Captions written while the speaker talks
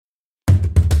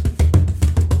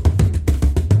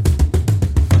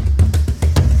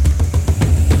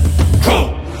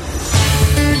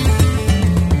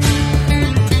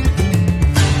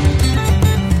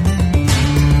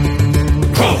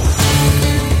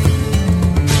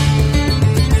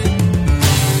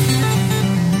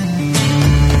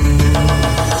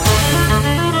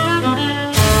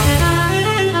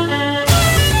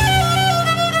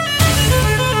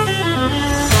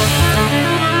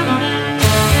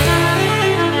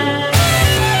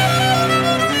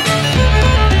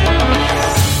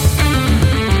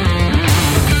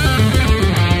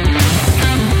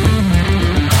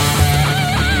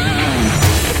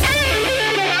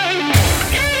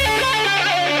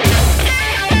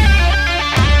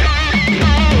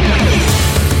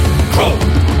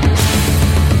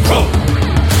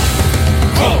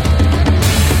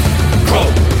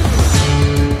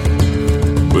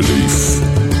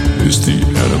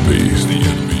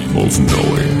of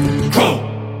knowing.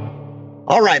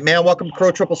 All right, man. Welcome to Crow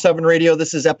 777 Radio.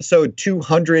 This is episode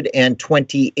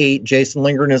 228. Jason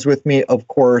Lingren is with me, of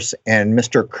course, and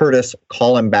Mr. Curtis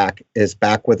Kallenbach is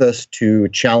back with us to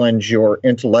challenge your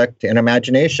intellect and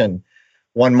imagination.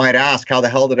 One might ask, how the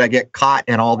hell did I get caught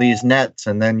in all these nets?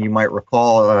 And then you might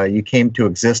recall you came to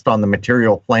exist on the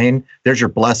material plane. There's your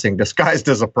blessing, disguised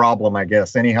as a problem, I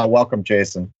guess. Anyhow, welcome,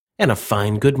 Jason. And a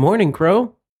fine good morning,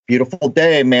 Crow. Beautiful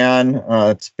day, man.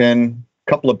 It's been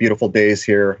couple of beautiful days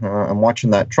here. I'm watching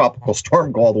that tropical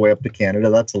storm go all the way up to Canada.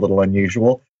 That's a little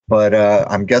unusual, but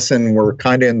I'm guessing we're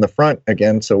kind of in the front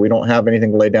again, so we don't have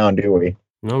anything to lay down, do we?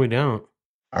 No, we don't.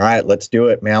 All right, let's do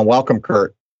it, man. Welcome,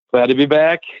 Kurt. Glad to be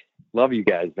back. Love you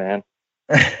guys, man.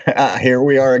 Here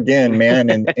we are again, man.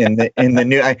 In the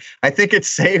new, I think it's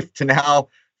safe to now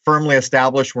firmly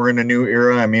establish we're in a new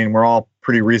era. I mean, we're all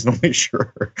pretty reasonably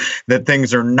sure that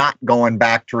things are not going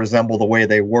back to resemble the way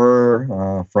they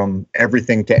were, from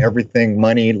everything to everything,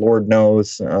 money, Lord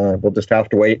knows. We'll just have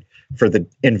to wait for the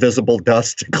invisible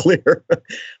dust to clear.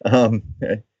 Hell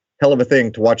of a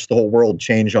thing to watch the whole world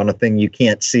change on a thing you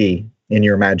can't see in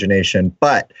your imagination.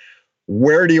 But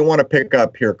where do you want to pick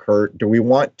up here, Kurt? Do we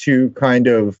want to kind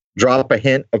of drop a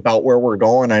hint about where we're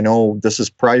going? I know this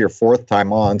is probably your fourth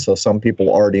time on, so some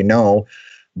people already know.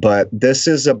 But this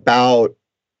is about,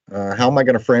 how am I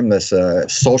going to frame this?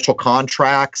 Social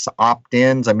contracts,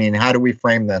 opt-ins. I mean, how do we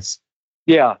frame this?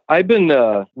 Yeah, I've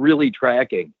been really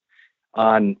tracking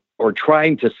on or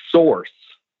trying to source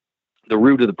the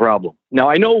root of the problem. Now,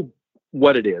 I know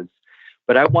what it is,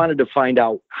 but I wanted to find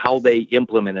out how they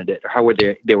implemented it, or how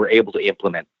they were able to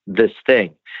implement this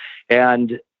thing.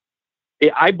 And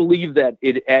I believe that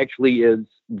it actually is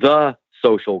the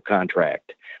social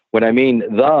contract. When I mean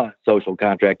the social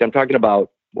contract, I'm talking about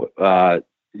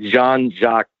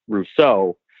Jean-Jacques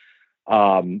Rousseau,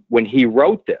 when he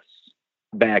wrote this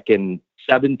back in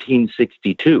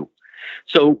 1762.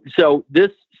 So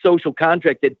this social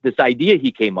contract, this idea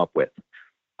he came up with,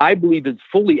 I believe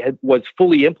was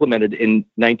fully implemented in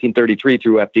 1933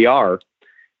 through FDR,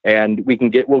 and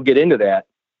we'll get into that.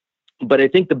 But I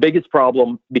think the biggest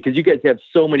problem, because you guys have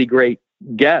so many great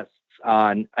guests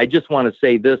on, I just want to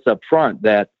say this up front,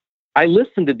 that I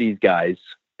listen to these guys,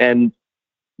 and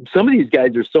some of these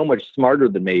guys are so much smarter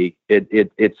than me.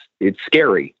 It's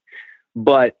scary.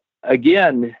 But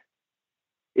again,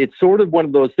 it's sort of one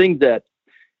of those things that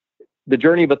the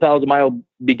journey of 1,000 miles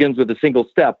begins with a single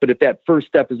step. But if that first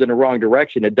step is in the wrong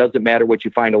direction, it doesn't matter what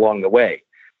you find along the way.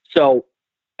 So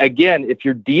again, if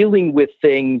you're dealing with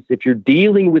things, if you're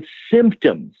dealing with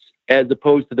symptoms as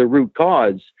opposed to the root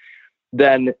cause,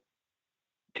 then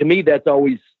to me, that's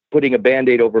always putting a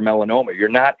Band-Aid over melanoma. You're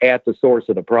not at the source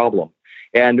of the problem.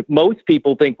 And most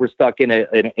people think we're stuck in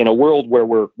a world where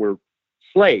we're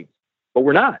slaves, but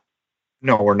we're not.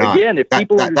 No, we're not. Again, if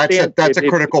people understand, that's a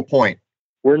critical point.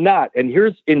 We're not. And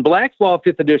here's in Black's Law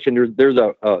 5th edition, there's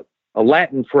a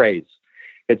Latin phrase.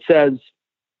 It says,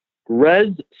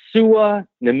 res sua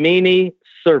nemini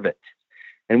servit.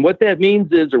 And what that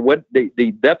means is, or what the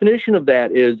definition of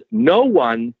that is, no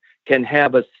one can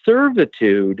have a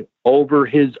servitude over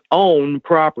his own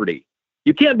property.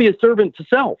 You can't be a servant to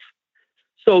self.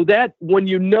 So that when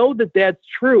you know that that's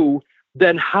true,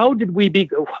 then how did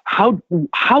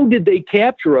they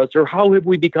capture us, or how have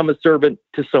we become a servant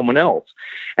to someone else?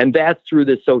 And that's through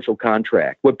this social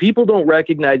contract. What people don't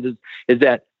recognize is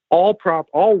that all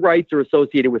rights are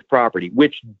associated with property,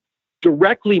 which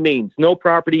directly means no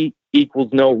property equals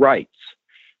no rights,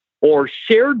 or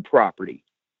shared property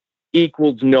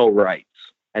equals no rights.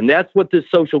 And that's what this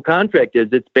social contract is.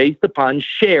 It's based upon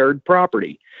shared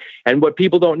property. And what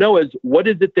people don't know is, what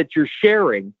is it that you're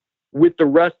sharing with the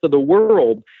rest of the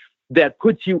world that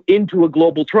puts you into a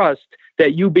global trust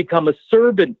that you become a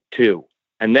servant to?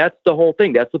 And that's the whole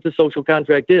thing. That's what the social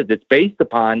contract is. It's based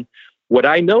upon what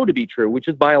I know to be true, which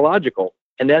is biological.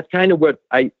 And that's kind of what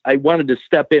I wanted to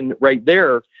step in right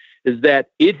there, is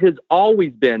that it has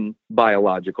always been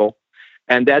biological.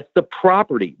 And that's the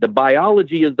property. The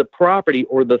biology is the property,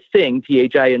 or the thing,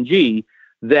 THING,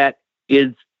 that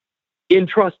is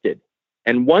entrusted.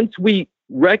 And once we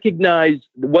recognize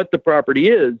what the property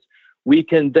is, we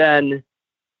can then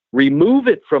remove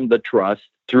it from the trust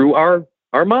through our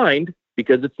mind,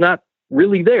 because it's not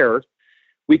really there.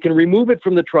 We can remove it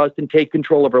from the trust and take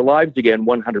control of our lives again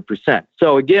 100%.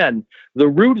 So again, the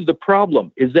root of the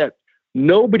problem is that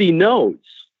nobody knows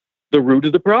the root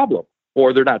of the problem,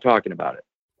 or they're not talking about it.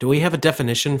 Do we have a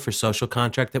definition for social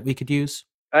contract that we could use?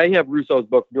 I have Rousseau's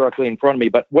book directly in front of me,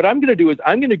 but what I'm going to do is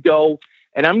I'm going to go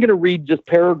and I'm going to read just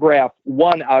paragraph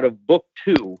 1 out of book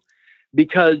 2,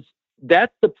 because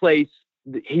that's the place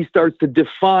he starts to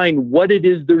define what it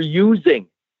is they're using,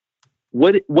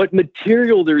 what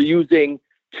material they're using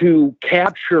to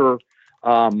capture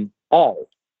all,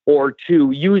 or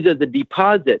to use as a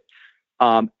deposit,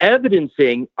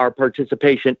 evidencing our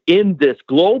participation in this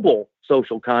global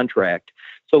social contract.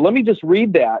 So let me just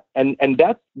read that, and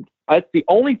that's the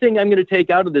only thing I'm going to take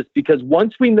out of this, because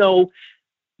once we know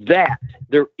that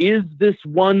there is this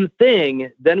one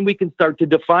thing, then we can start to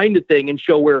define the thing and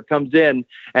show where it comes in.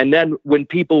 And then when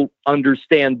people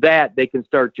understand that, they can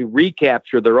start to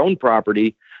recapture their own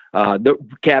property,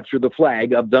 capture the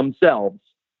flag of themselves.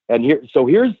 And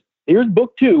here's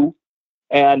book 2,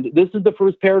 and this is the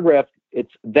first paragraph.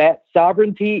 It's that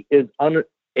sovereignty is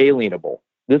unalienable.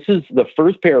 This is the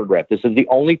first paragraph. This is the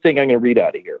only thing I'm going to read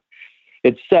out of here.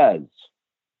 It says,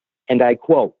 and I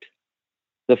quote,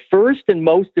 "The first and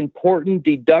most important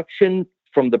deduction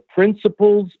from the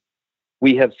principles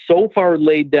we have so far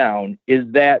laid down is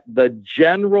that the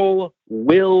general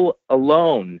will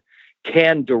alone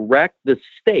can direct the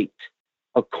state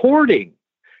according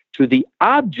to the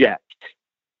object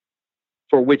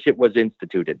for which it was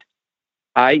instituted,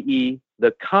 i.e.,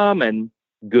 the common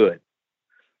good.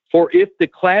 For if the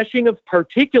clashing of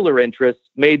particular interests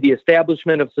made the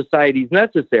establishment of societies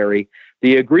necessary,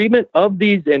 the agreement of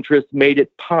these interests made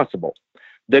it possible.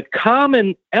 The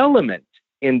common element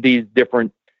in these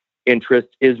different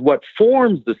interests is what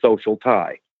forms the social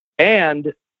tie.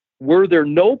 And were there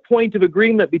no point of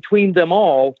agreement between them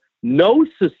all, no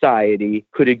society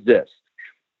could exist.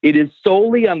 It is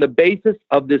solely on the basis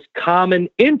of this common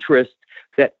interest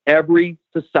that every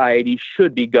society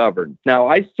should be governed." Now,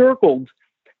 I circled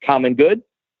common good,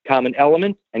 common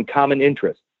element, and common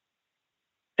interest.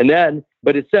 And then,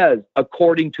 but it says,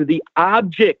 according to the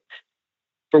object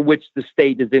for which the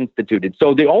state is instituted.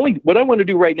 So what I want to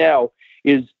do right now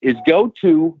is go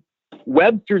to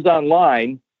Webster's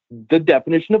Online, the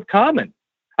definition of common.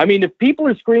 I mean, if people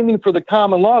are screaming for the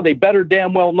common law, they better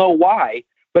damn well know why.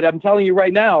 But I'm telling you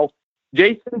right now,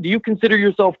 Jason, do you consider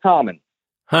yourself common?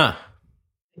 Huh.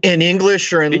 In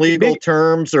English or in legal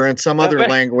terms or in some other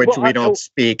language we don't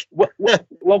speak.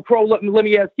 Well, Crow, let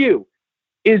me ask you,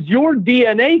 is your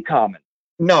DNA common?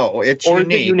 No, it's or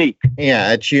unique. Is it unique?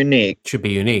 Yeah, it's unique. Should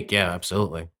be unique. Yeah,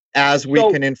 absolutely. As we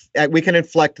can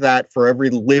inflect that for every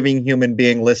living human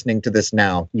being listening to this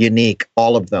now. Unique,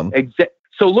 all of them.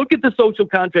 So look at the social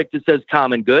contract that says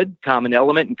common good, common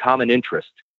element, and common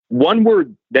interest. One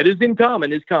word that is in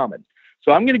common is common.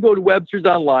 So I'm going to go to Webster's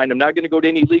Online. I'm not going to go to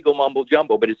any legal mumbo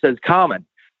jumbo, but it says common.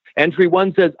 Entry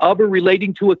 1 says of or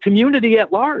relating to a community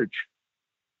at large,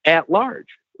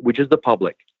 which is the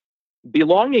public,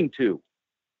 belonging to,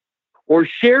 or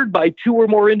shared by 2 or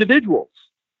more individuals,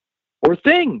 or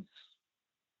things,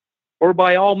 or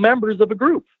by all members of a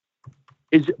group.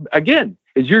 Is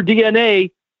your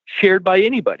DNA shared by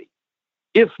anybody?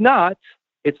 If not,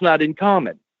 it's not in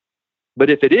common.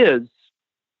 But if it is,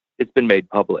 it's been made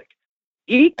public.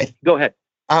 Go ahead.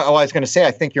 I was going to say,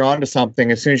 I think you're onto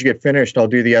something. As soon as you get finished, I'll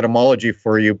do the etymology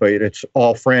for you, but it's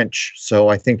all French. So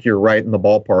I think you're right in the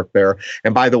ballpark there.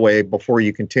 And by the way, before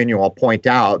you continue, I'll point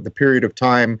out the period of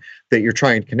time that you're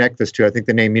trying to connect this to. I think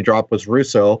the name you dropped was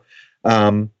Rousseau,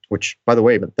 which, by the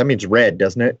way, that means red,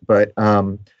 doesn't it? But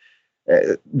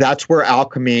that's where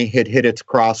alchemy had hit its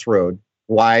crossroad.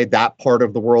 Why that part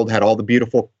of the world had all the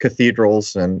beautiful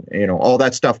cathedrals and, all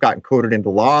that stuff got encoded into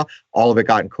law. All of it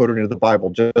got encoded into the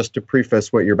Bible. Just to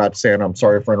preface what you're about to say, and I'm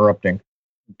sorry for interrupting.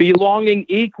 Belonging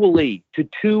equally to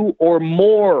 2 or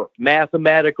more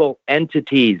mathematical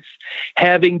entities,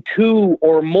 having 2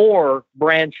 or more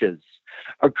branches,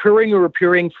 occurring or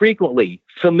appearing frequently,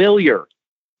 familiar,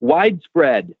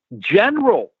 widespread,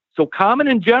 general. So common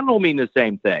and general mean the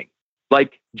same thing,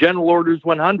 like General Orders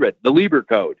 100, the Lieber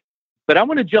Code. But I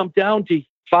want to jump down to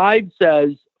 5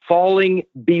 says falling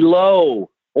below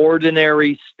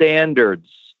ordinary standards,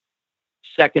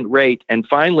 second rate. And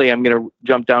finally, I'm going to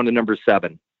jump down to number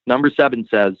 7. Number 7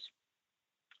 says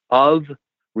of,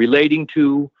 relating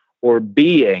to, or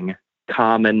being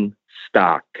common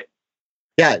stock.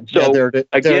 Yeah, so there it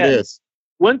is.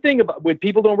 One thing about what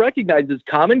people don't recognize is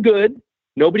common good.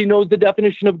 Nobody knows the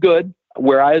definition of good,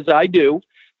 whereas I do.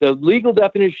 The legal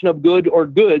definition of good or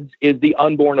goods is the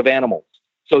unborn of animals.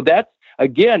 So that's,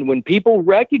 again, when people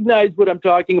recognize what I'm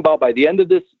talking about by the end of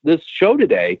this show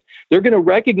today, they're going to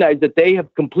recognize that they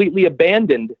have completely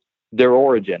abandoned their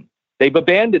origin. They've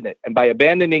abandoned it. And by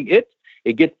abandoning it,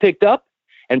 it gets picked up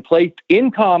and placed in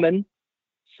common,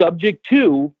 subject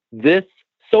to this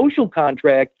social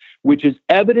contract, which is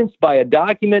evidenced by a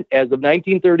document as of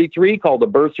 1933 called the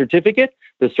birth certificate.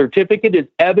 The certificate is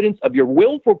evidence of your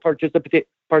willful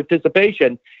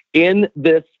participation in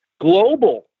this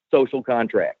global social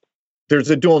contract. There's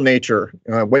a dual nature.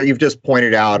 What you've just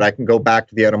pointed out, I can go back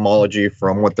to the etymology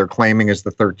from what they're claiming is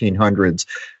the 1300s.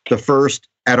 The first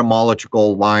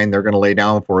etymological line they're going to lay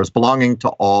down for is belonging to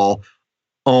all,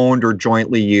 owned or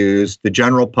jointly used, the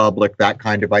general public, that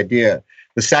kind of idea.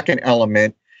 The second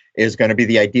element is going to be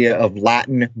the idea of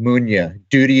Latin munia,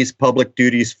 duties, public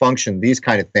duties, function, these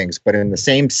kind of things. But in the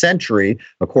same century,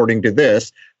 according to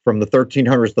this, from the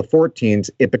 1300s to 14s,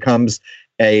 it becomes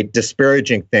a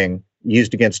disparaging thing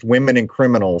used against women and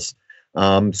criminals.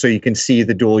 So you can see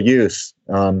the dual use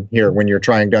here when you're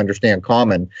trying to understand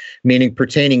common, meaning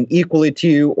pertaining equally to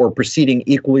you or proceeding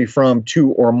equally from,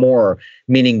 to, or more,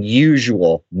 meaning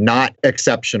usual, not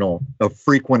exceptional, of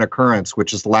frequent occurrence,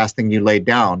 which is the last thing you laid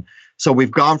down. So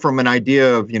we've gone from an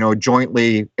idea of,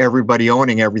 jointly everybody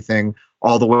owning everything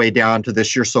all the way down to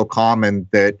this, you're so common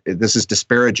that this is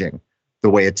disparaging the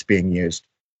way it's being used.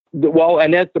 Well,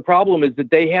 and that's the problem, is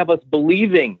that they have us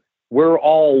believing we're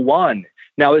all one.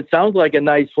 Now, it sounds like a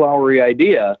nice flowery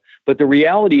idea, but the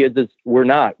reality is we're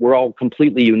not. We're all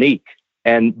completely unique.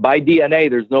 And by DNA,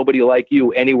 there's nobody like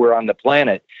you anywhere on the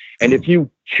planet. And if you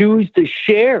choose to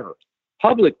share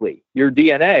publicly your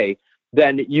DNA,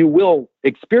 then you will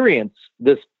experience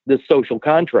this social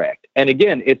contract. And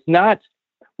again, it's not,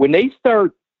 when they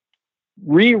start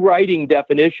rewriting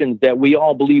definitions that we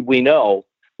all believe we know,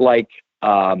 like,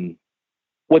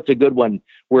 what's a good one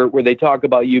where they talk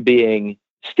about you being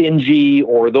stingy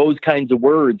or those kinds of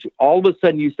words, all of a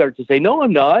sudden you start to say, no,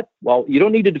 I'm not. Well, you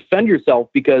don't need to defend yourself,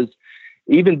 because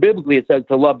even biblically it says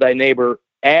to love thy neighbor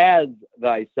as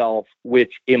thyself,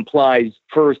 which implies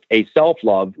first a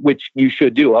self-love, which you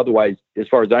should do. Otherwise, as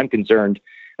far as I'm concerned,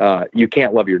 you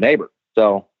can't love your neighbor.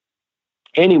 So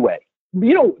anyway,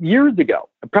 years ago,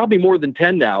 probably more than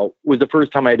 10 now, was the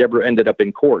first time I'd ever ended up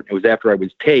in court. It was after I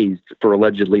was tased for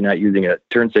allegedly not using a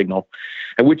turn signal,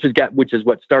 and which is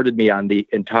what started me on the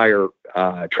entire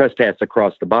trespass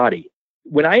across the body.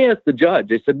 When I asked the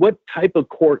judge, I said, what type of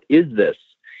court is this?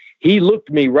 He looked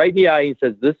me right in the eye and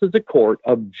says, this is a court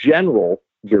of general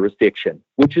jurisdiction,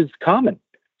 which is common.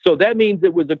 So that means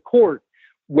it was a court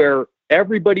where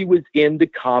everybody was in the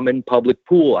common public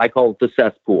pool. I call it the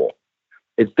cesspool.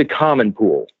 It's the common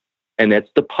pool, and that's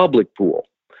the public pool.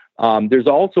 There's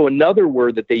also another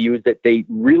word that they use that they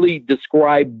really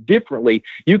describe differently.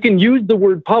 You can use the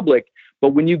word public, but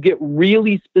when you get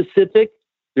really specific,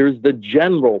 there's the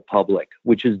general public,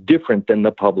 which is different than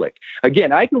the public.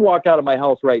 Again, I can walk out of my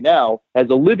house right now as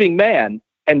a living man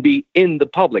and be in the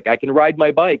public. I can ride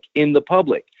my bike in the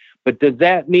public. But does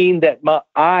that mean that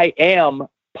I am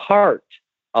part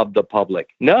of the public?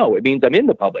 No, it means I'm in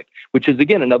the public, which is,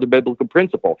 again, another biblical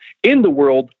principle. In the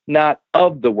world, not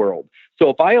of the world. So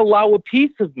if I allow a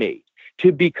piece of me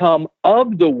to become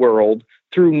of the world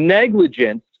through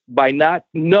negligence by not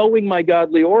knowing my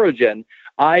godly origin,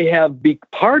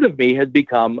 part of me has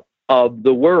become of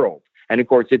the world. And of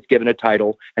course, it's given a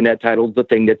title, and that title is the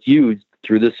thing that's used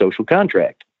through the social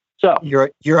contract. So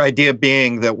your idea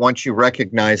being that once you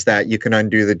recognize that, you can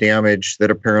undo the damage that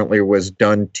apparently was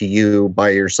done to you by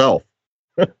yourself.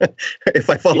 If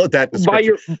I followed that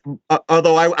description.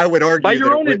 Although I would argue by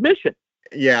your own admission.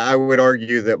 Yeah, I would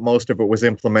argue that most of it was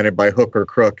implemented by hook or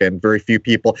crook, and very few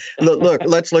people. Look,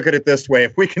 let's look at it this way.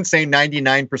 If we can say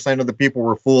 99% of the people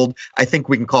were fooled, I think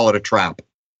we can call it a trap.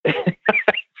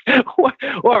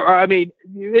 Well, I mean,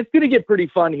 it's going to get pretty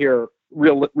fun here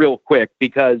real quick,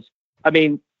 because, I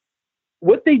mean,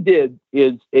 what they did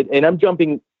is, and I'm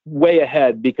jumping way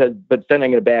ahead but then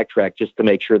I'm going to backtrack just to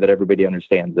make sure that everybody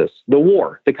understands this.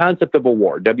 The concept of a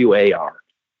war, WAR.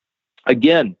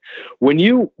 Again, when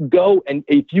you go, and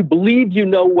if you believe you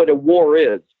know what a war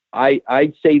is,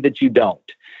 I say that you don't.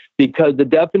 Because the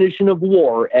definition of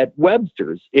war at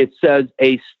Webster's, it says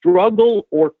a struggle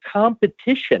or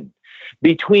competition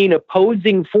between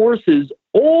opposing forces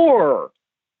or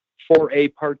for a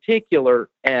particular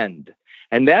end.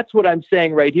 And that's what I'm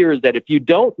saying right here, is that if you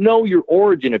don't know your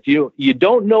origin, if you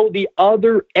don't know the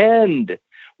other end,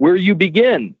 where you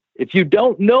begin, if you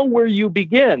don't know where you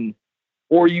begin,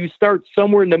 or you start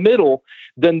somewhere in the middle,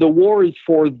 then the war is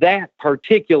for that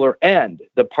particular end,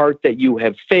 the part that you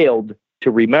have failed to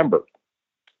remember.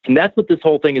 And that's what this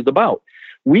whole thing is about.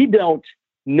 We don't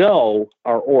know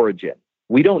our origin.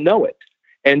 We don't know it.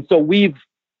 And so we've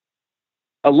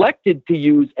elected to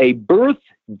use a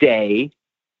birthday,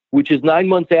 which is 9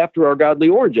 months after our godly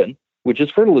origin, which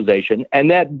is fertilization. And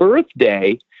that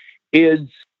birthday is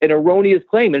an erroneous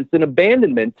claim. It's an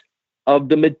abandonment of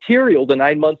the material, the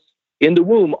 9 months in the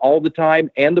womb all the time,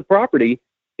 and the property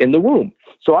in the womb.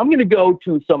 So I'm going to go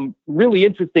to some really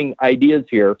interesting ideas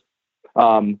here,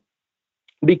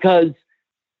 because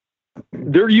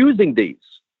they're using these.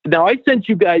 Now, I sent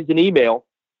you guys an email,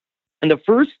 and the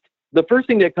first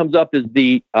thing that comes up is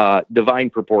the divine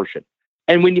proportion.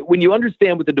 And when you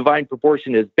understand what the divine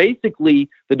proportion is, basically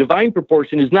the divine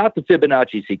proportion is not the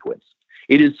Fibonacci sequence.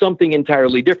 It is something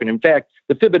entirely different. In fact,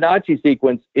 the Fibonacci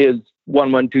sequence is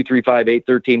 1, 1, 2, 3, 5, 8,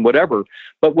 13, whatever.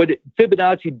 But what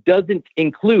Fibonacci doesn't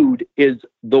include is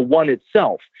the 1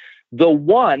 itself. The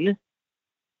 1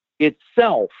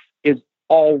 itself is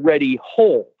already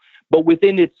whole, but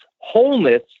within its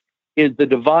wholeness is the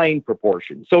divine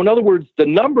proportion. So in other words, the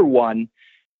number 1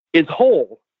 is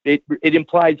whole. It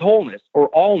implies wholeness or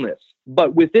allness.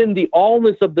 But within the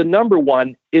allness of the number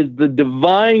 1 is the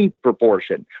divine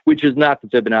proportion, which is not the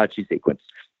Fibonacci sequence.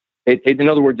 In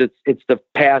other words, it's the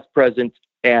past, present,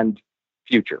 and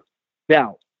future.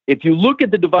 Now, if you look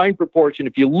at the divine proportion,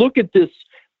 if you look at this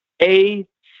A,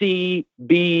 C,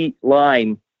 B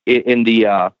line in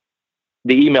the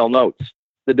email notes,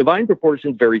 the divine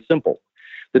proportion is very simple.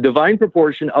 The divine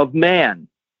proportion of man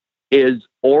is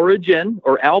origin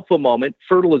or alpha moment,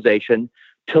 fertilization,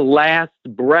 to last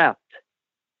breath.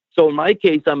 So in my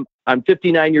case, I'm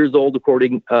 59 years old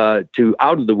according to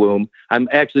out of the womb. I'm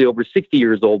actually over 60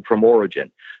 years old from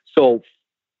origin. So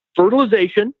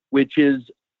fertilization, which is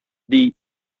the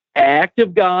act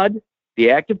of God,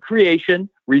 the act of creation,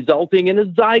 resulting in a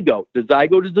zygote. The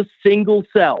zygote is a single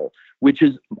cell, which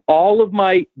is all of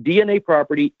my DNA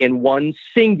property in one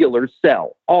singular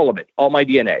cell, all of it, all my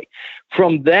DNA.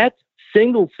 From that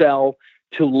single cell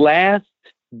to last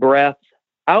breath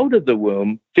out of the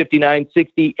womb, 59,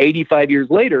 60, 85 years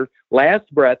later, last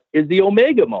breath is the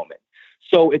omega moment.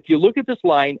 So if you look at this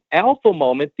line, alpha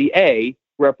moment, the A,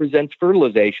 represents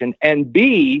fertilization, and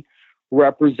B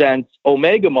represents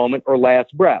omega moment or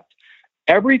last breath.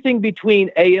 Everything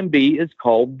between A and B is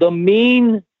called the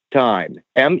mean time,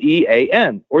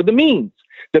 MEAN, or the means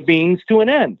to an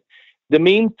end. The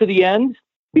means to the end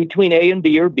between A and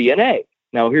B or B and A.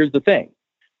 Now, here's the thing.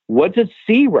 What does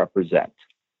C represent?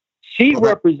 C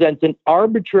represents an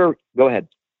arbitrary... Go ahead.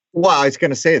 Well, I was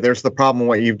going to say, there's the problem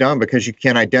what you've done because you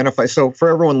can't identify. So for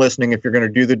everyone listening, if you're going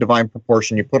to do the divine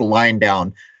proportion, you put a line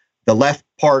down. The left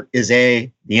part is A,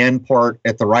 the end part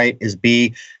at the right is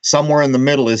B. Somewhere in the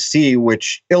middle is C,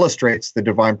 which illustrates the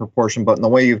divine proportion. But in the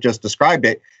way you've just described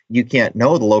it, you can't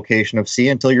know the location of C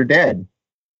until you're dead.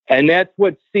 And that's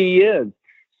what C is.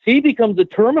 C becomes a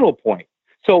terminal point.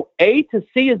 So A to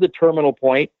C is a terminal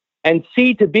point, and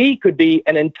C to B could be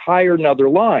an entire another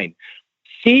line.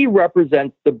 C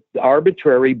represents the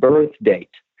arbitrary birth date.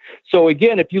 So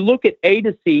again, if you look at A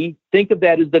to C, think of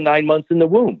that as the 9 months in the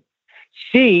womb.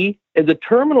 C is a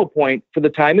terminal point for the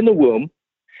time in the womb,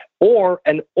 or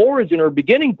an origin or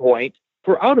beginning point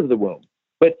for out of the womb.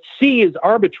 But C is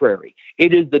arbitrary.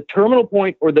 It is the terminal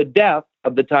point or the death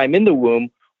of the time in the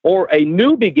womb, or a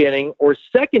new beginning or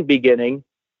second beginning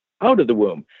out of the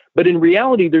womb. But in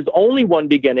reality, there's only one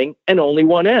beginning and only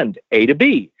one end, A to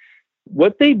B.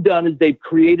 What they've done is they've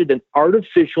created an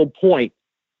artificial point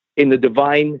in the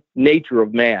divine nature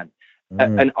of man,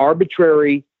 an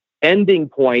arbitrary ending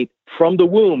point from the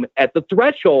womb at the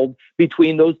threshold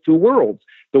between those two worlds,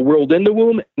 the world in the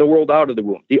womb and the world out of the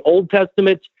womb. The Old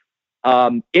Testament,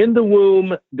 in the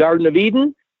womb, Garden of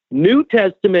Eden. New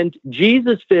Testament,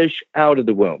 Jesus fish out of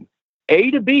the womb.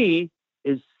 A to B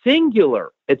is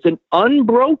singular. It's an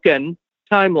unbroken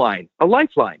timeline, a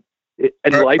lifeline.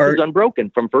 Life is unbroken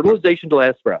from fertilization to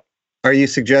last breath. Are you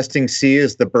suggesting C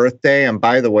is the birthday? And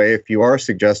by the way, if you are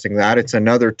suggesting that, it's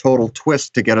another total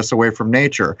twist to get us away from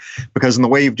nature. Because in the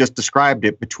way you've just described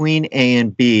it, between A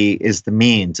and B is the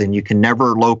means. And you can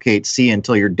never locate C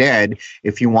until you're dead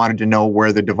if you wanted to know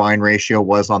where the divine ratio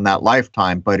was on that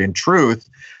lifetime. But in truth,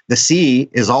 the C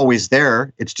is always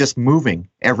there. It's just moving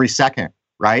every second,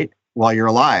 right? While you're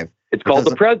alive. It's called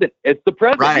the present. It's the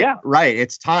present, right, yeah. Right,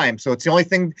 it's time. So it's the only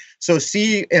thing. So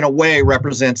C, in a way,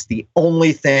 represents the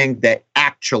only thing that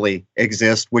actually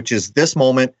exists, which is this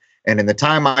moment. And in the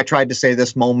time I tried to say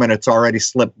this moment, it's already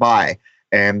slipped by.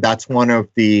 And that's one of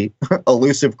the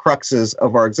elusive cruxes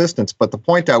of our existence. But the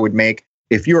point I would make,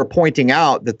 if you are pointing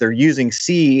out that they're using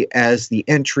C as the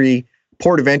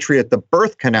port of entry at the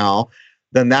birth canal,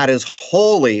 then that is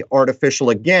wholly artificial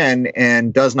again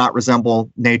and does not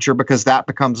resemble nature, because that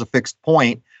becomes a fixed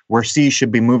point where C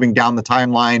should be moving down the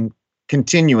timeline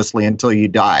continuously until you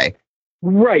die.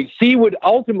 Right. C would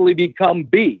ultimately become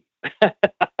B.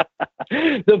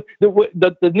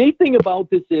 The neat thing about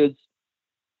this is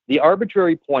the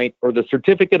arbitrary point or the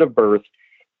certificate of birth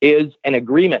is an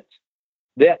agreement.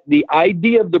 That the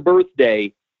idea of the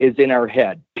birthday is in our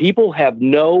head. People have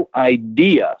no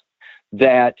idea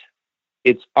that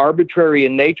it's arbitrary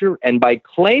in nature, and by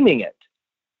claiming it,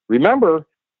 remember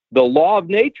the law of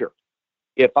nature.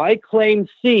 If I claim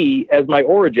C as my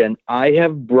origin, I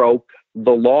have broke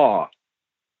the law.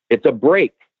 It's a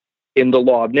break in the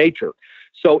law of nature.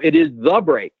 So it is the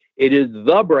break. It is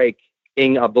the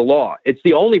breaking of the law. It's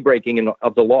the only breaking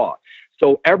of the law.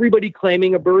 So everybody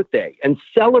claiming a birthday and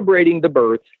celebrating the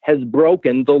birth has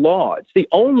broken the law. It's the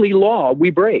only law we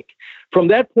break. From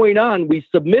that point on, we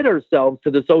submit ourselves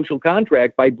to the social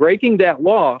contract. By breaking that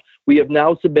law, we have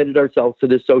now submitted ourselves to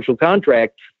this social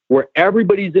contract where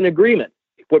everybody's in agreement.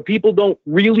 What people don't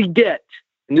really get,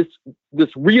 and this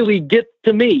really gets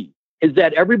to me, is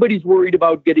that everybody's worried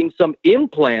about getting some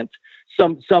implant,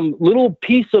 some little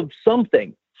piece of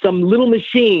something, some little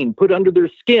machine put under their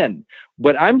skin.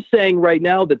 But I'm saying right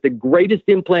now that the greatest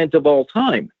implant of all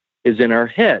time is in our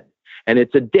head. And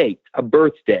it's a date, a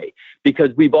birthday,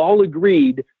 because we've all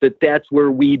agreed that that's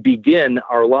where we begin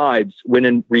our lives, when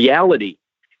in reality,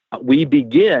 we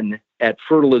begin at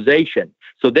fertilization.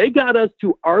 So they got us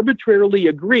to arbitrarily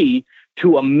agree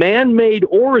to a man-made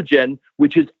origin,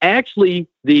 which is actually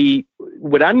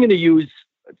what I'm going to use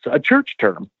a church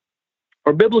term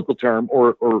or biblical term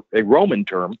or a Roman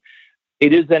term.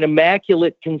 It is an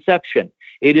immaculate conception.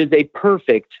 It is a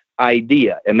perfect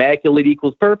idea. Immaculate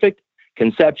equals perfect.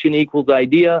 Conception equals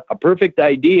idea. A perfect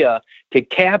idea to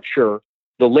capture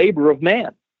the labor of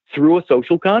man through a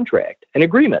social contract, an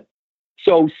agreement.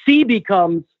 So C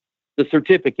becomes the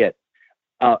certificate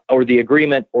or the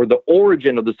agreement or the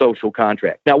origin of the social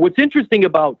contract. Now, what's interesting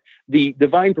about the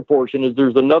divine proportion is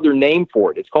there's another name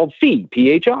for it. It's called phi,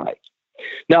 P-H-I.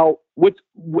 Now,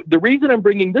 the reason I'm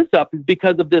bringing this up is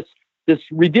because of this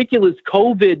ridiculous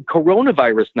COVID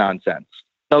coronavirus nonsense.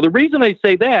 Now, the reason I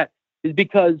say that is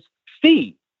because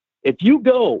phi, if you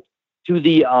go to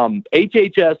the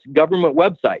HHS government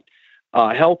website,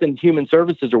 Health and Human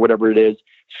Services or whatever it is,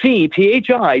 phi,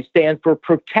 P-H-I, stands for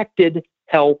protected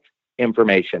health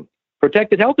information.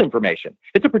 Protected health information.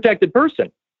 It's a protected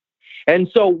person. And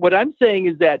so what I'm saying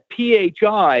is that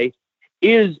PHI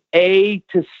is A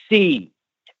to C.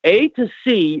 A to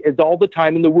C is all the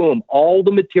time in the womb. All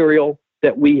the material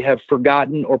that we have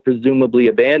forgotten or presumably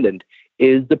abandoned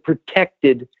is the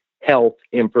protected health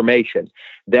information.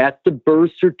 That's the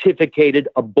birth certificated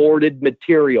aborted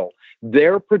material.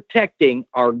 They're protecting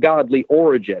our godly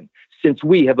origin since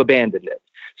we have abandoned it.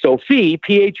 So phi,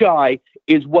 PHI,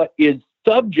 is what is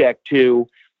subject to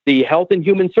the Health and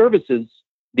Human Services,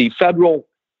 the federal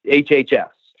HHS.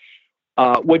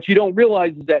 What you don't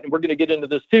realize is that, and we're going to get into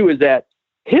this too, is that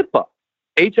HIPAA,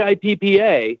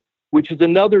 HIPPA, which is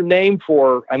another name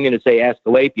for, I'm going to say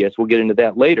Asclepius, we'll get into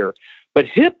that later, but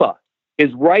HIPAA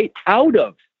is right out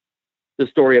of the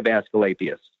story of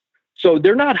Asclepius. So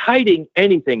they're not hiding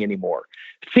anything anymore.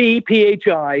 Phi,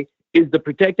 PHI, is the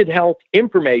protected health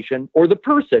information or the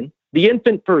person, the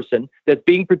infant person that's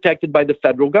being protected by the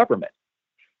federal government.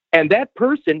 And that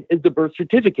person is the birth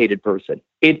certificated person.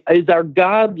 It is our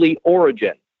godly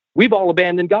origin. We've all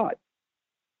abandoned God.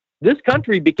 This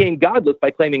country became godless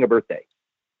by claiming a birthday.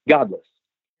 Godless.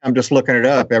 I'm just looking it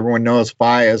up. Everyone knows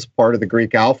phi as part of the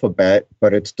Greek alphabet,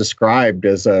 but it's described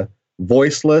as a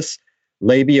voiceless,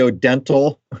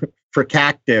 labiodental,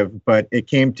 fricactive, but it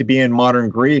came to be in modern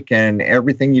Greek, and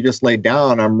everything you just laid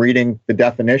down, I'm reading the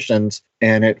definitions,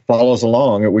 and it follows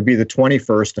along. It would be the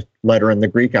 21st letter in the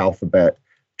Greek alphabet,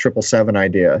 777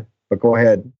 idea. But go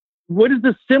ahead. What does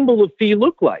the symbol of phi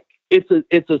look like? It's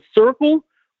a circle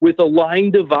with a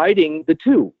line dividing the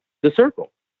two, the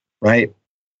circle. Right.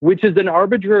 Which is an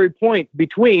arbitrary point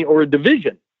between, or a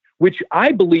division, which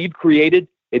I believe created,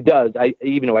 it does,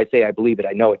 even though I say I believe it,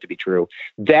 I know it to be true,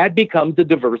 that becomes the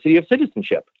diversity of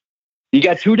citizenship. You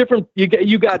got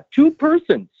you got two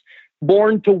persons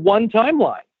born to one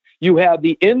timeline. You have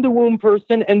the in the womb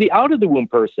person and the out of the womb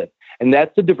person, and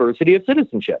that's the diversity of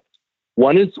citizenship.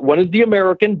 One is the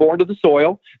American born to the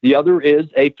soil. The other is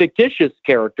a fictitious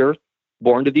character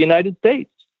born to the United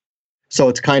States. So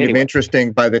it's kind of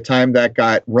interesting. By the time that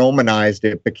got Romanized,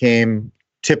 it became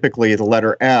typically the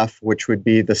letter F, which would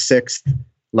be the sixth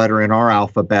letter in our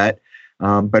alphabet.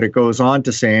 But it goes on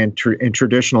to say in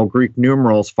traditional Greek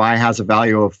numerals, phi has a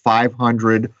value of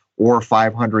 500 or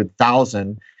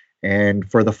 500,000.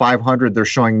 And for the 500, they're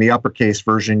showing the uppercase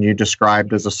version you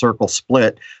described as a circle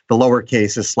split. The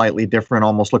lowercase is slightly different,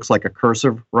 almost looks like a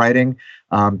cursive writing.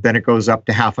 Then it goes up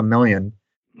to 500,000.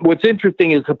 What's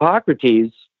interesting is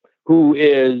Hippocrates, who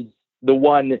is the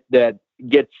one that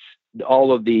gets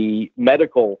all of the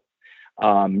medical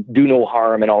do no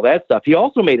harm and all that stuff. He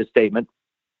also made a statement,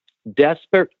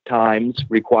 desperate times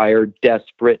require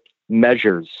desperate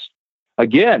measures.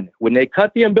 Again, when they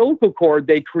cut the umbilical cord,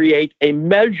 they create a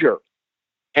measure.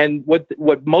 And what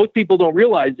most people don't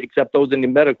realize, except those in the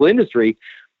medical industry,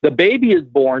 The baby is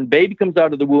born, baby comes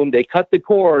out of the womb, they cut the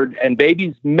cord, and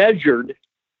baby's measured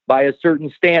by a certain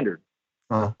standard,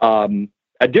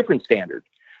 a different standard.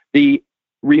 The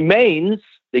remains,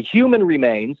 the human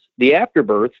remains, the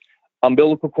afterbirth,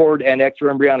 umbilical cord and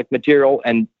extraembryonic material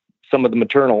and some of the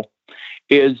maternal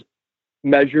is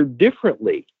measured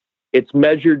differently. It's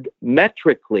measured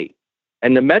metrically.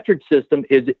 And the metric system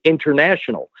is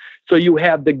international. So you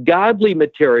have the godly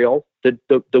material,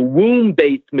 the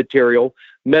womb-based material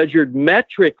measured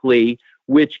metrically,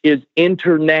 which is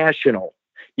international.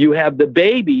 You have the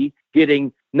baby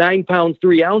getting 9 pounds,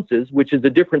 3 ounces, which is a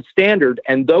different standard.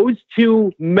 And those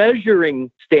two measuring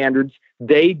standards,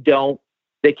 they can't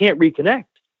reconnect.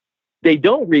 They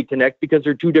don't reconnect because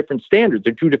they're two different standards.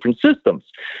 They're two different systems.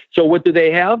 So what do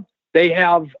they have? They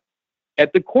have,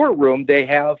 at the courtroom, they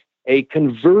have a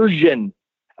conversion,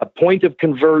 a point of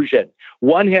conversion.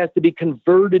 One has to be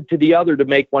converted to the other to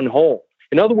make one whole.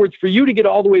 In other words, for you to get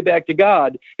all the way back to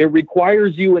God, it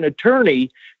requires you an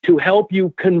attorney to help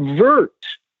you convert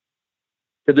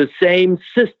to the same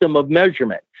system of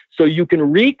measurement so you can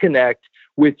reconnect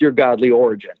with your godly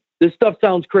origin. This stuff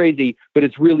sounds crazy, but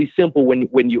it's really simple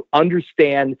when you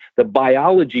understand the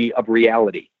biology of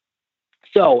reality.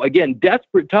 So again,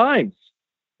 desperate times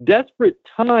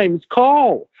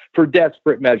call for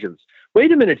desperate measures.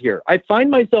 Wait a minute here. I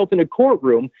find myself in a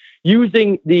courtroom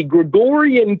using the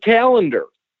Gregorian calendar,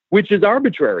 which is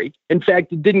arbitrary. In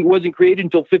fact, it wasn't created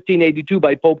until 1582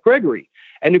 by Pope Gregory.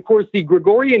 And of course, the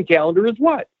Gregorian calendar is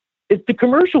what? It's the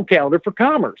commercial calendar for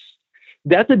commerce.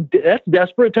 That's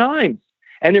desperate times.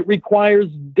 And it requires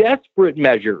desperate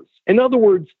measures. In other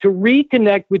words, to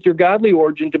reconnect with your godly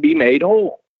origin to be made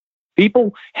whole.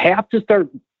 People have to start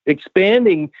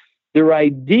expanding their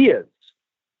ideas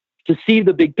to see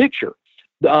the big picture.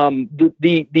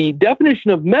 The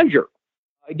definition of measure,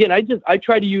 again, I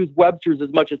try to use Webster's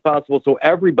as much as possible so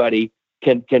everybody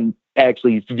can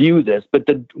actually view this. But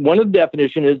one of the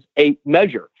definition is a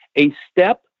measure, a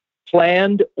step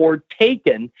planned or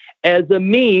taken as a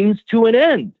means to an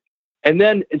end. And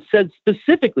then it says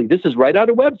specifically, this is right out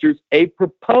of Webster's, a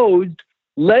proposed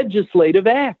legislative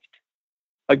act.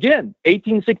 Again,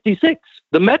 1866,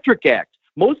 the Metric Act.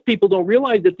 Most people don't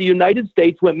realize that the United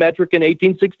States went metric in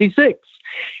 1866.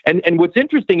 And what's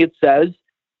interesting, it says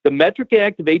the Metric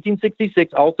Act of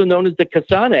 1866, also known as the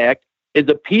Kazan Act, is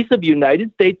a piece of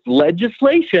United States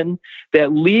legislation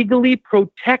that legally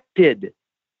protected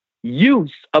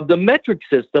use of the metric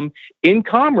system in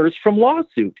commerce from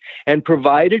lawsuit and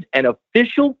provided an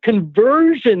official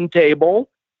conversion table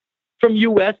from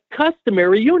U.S.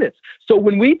 customary units. So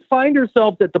when we find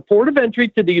ourselves at the port of entry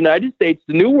to the United States,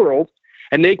 the New World,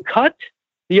 and they cut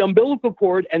the umbilical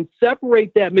cord and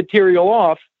separate that material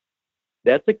off,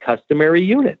 that's a customary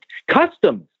unit.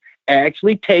 Customs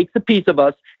actually takes a piece of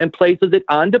us and places it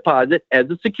on deposit as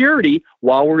a security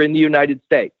while we're in the United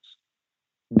States.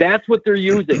 That's what they're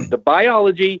using. The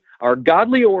biology, our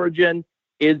godly origin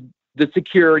is the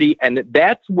security, and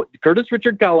that's what Curtis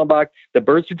Richard Kallenbach, the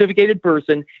birth certificated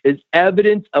person, is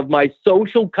evidence of my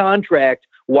social contract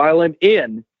while I'm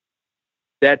in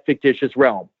that fictitious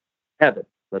realm. Heaven,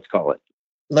 let's call it.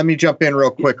 Let me jump in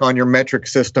real quick on your metric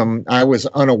system. I was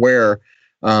unaware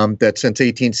that since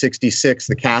 1866,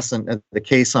 the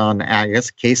Kazan Act, I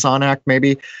guess Kazan Act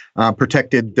maybe,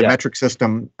 protected the metric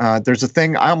system. There's a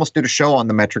thing, I almost did a show on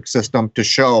the metric system to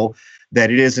show that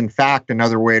it is in fact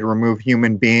another way to remove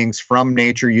human beings from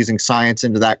nature using science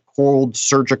into that cold,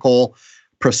 surgical,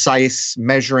 precise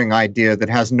measuring idea that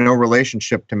has no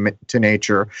relationship to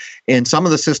nature. In some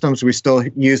of the systems we still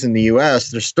use in the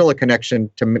U.S., there's still a connection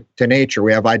to nature.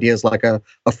 We have ideas like a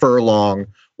furlong,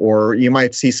 or you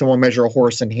might see someone measure a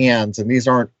horse in hands, and these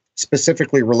aren't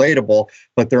specifically relatable,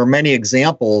 but there are many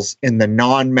examples in the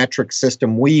non-metric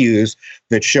system we use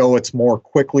that show it's more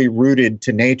quickly rooted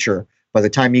to nature. By the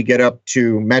time you get up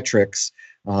to metrics,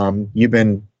 you've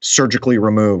been surgically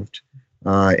removed.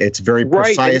 It's very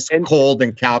precise, and cold,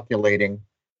 and calculating.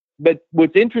 But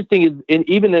what's interesting is,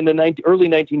 even in the early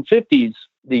 1950s,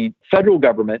 the federal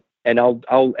government, and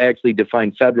I'll actually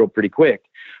define federal pretty quick,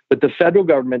 but the federal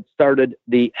government started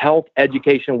the Health,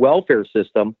 Education, Welfare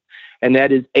System, and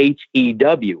that is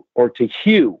HEW, or to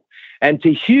hew. And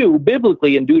to hew,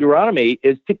 biblically in Deuteronomy,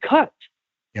 is to cut.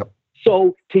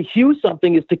 So to hew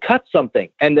something is to cut something.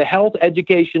 And the health,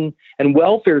 education, and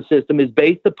welfare system is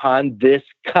based upon this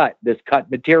cut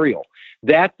material.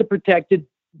 That's the protected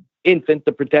infant,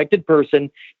 the protected person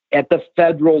at the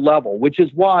federal level, which is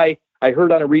why I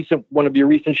heard on one of your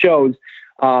recent shows,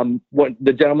 what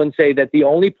the gentleman say that the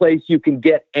only place you can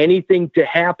get anything to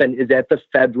happen is at the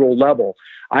federal level.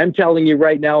 I'm telling you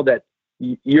right now that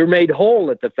you're made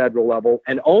whole at the federal level,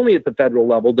 and only at the federal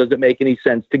level does it make any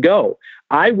sense to go.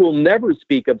 I will never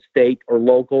speak of state or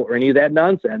local or any of that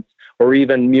nonsense, or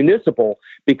even municipal,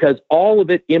 because all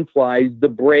of it implies the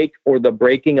break or the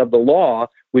breaking of the law,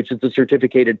 which is the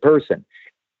certificated person.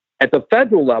 At the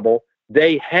federal level,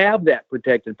 they have that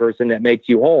protected person that makes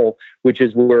you whole, which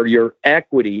is where your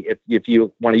equity, if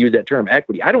you want to use that term,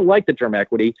 equity. I don't like the term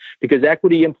equity because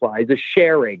equity implies a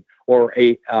sharing or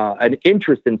an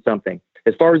interest in something.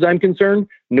 As far as I'm concerned,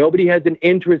 nobody has an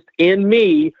interest in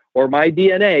me or my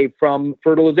DNA from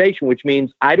fertilization, which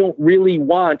means I don't really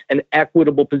want an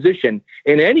equitable position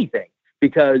in anything,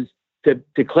 because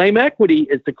to claim equity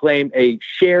is to claim a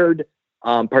shared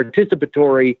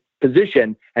participatory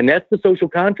position, and that's the social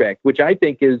contract, which I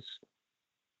think is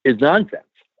nonsense.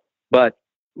 But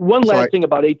one last thing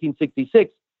about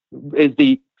 1866 is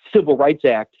the Civil Rights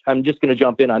Act. I'm just going to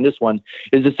jump in on this one.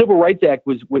 Is the Civil Rights Act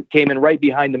came in right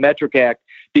behind the Metric Act,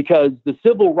 because the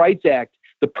Civil Rights Act,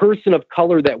 the person of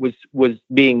color that was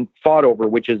being fought over,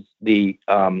 which is the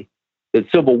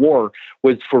Civil War,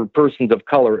 was for persons of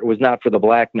color. It was not for the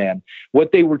black man.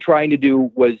 What they were trying to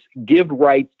do was give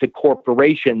rights to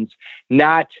corporations,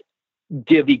 not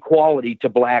give equality to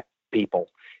black people.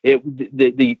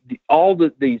 All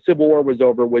the Civil War was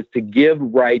over was to give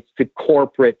rights to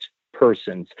corporate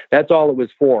persons. That's all it was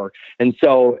for. And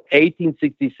so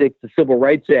 1866, the Civil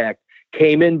Rights Act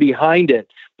came in behind it.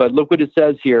 But look what it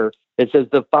says here. It says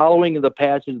the following of the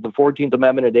passage of the 14th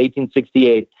Amendment of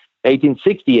 1868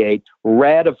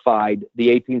 ratified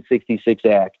the 1866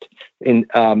 Act. And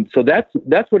so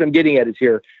that's what I'm getting at is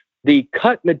here. The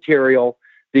cut material,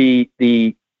 the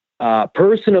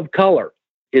person of color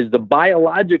is the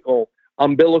biological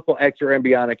umbilical,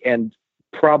 extra-embryonic, and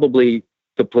probably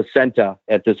the placenta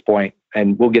at this point.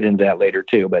 And we'll get into that later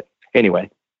too. But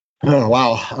anyway. Oh,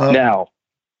 wow. Now.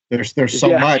 There's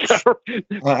so much.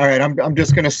 All right, I'm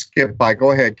just going to skip by.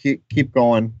 Go ahead, keep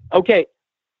going. Okay,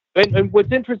 and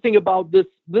what's interesting about this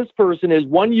person is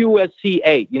 1 USC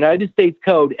 8, United States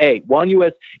Code 8. 1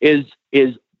 US is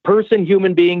person,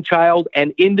 human being, child,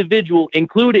 and individual,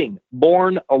 including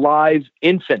born alive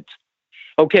infant.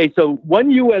 Okay, so 1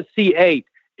 USC 8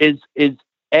 is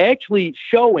actually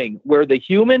showing where the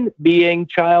human being,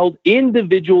 child,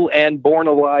 individual, and born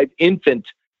alive infant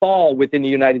fall within the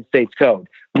United States Code.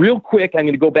 Real quick, I'm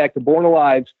going to go back to Born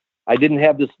Alive. I didn't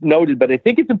have this noted, but I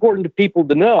think it's important to people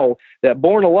to know that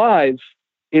born alive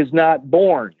is not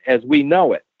born as we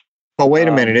know it. But wait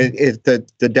a minute,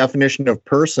 the definition of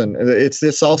person,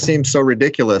 this all seems so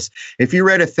ridiculous. If you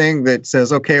read a thing that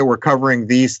says, okay, we're covering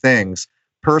these things,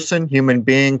 person, human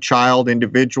being, child,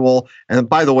 individual, and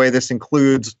by the way, this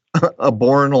includes a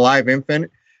born alive infant,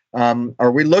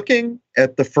 are we looking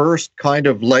at the first kind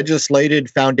of legislated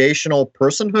foundational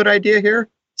personhood idea here?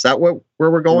 Is that where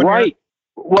we're going? Right. Here?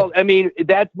 Well, I mean,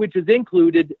 that which is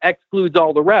included excludes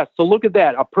all the rest. So look at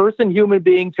that. A person, human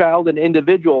being, child, and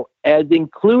individual as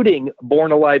including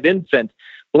born alive infant.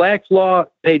 Black's Law,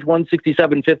 page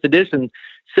 167, 5th edition,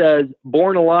 says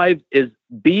born alive is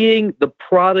being the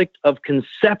product of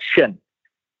conception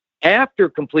after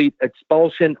complete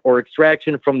expulsion or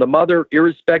extraction from the mother,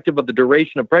 irrespective of the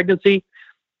duration of pregnancy,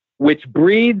 which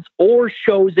breathes or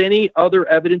shows any other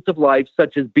evidence of life,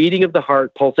 such as beating of the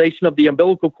heart, pulsation of the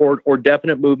umbilical cord, or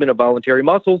definite movement of voluntary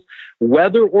muscles,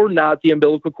 whether or not the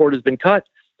umbilical cord has been cut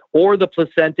or the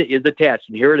placenta is attached.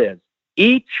 And here it is.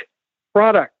 Each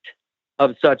product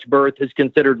of such birth is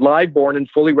considered live born and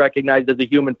fully recognized as a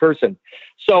human person.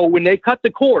 So when they cut the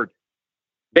cord,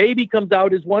 baby comes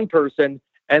out as one person,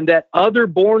 and that other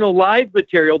born alive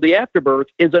material, the afterbirth,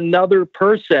 is another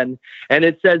person. And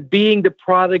it says being the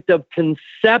product of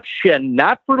conception,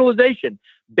 not fertilization.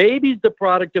 Baby's the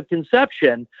product of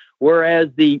conception, whereas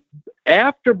the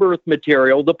afterbirth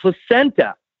material, the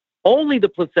placenta, only the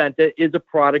placenta is a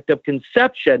product of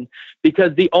conception,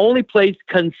 because the only place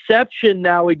conception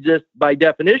now exists by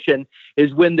definition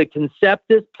is when the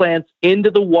conceptus plants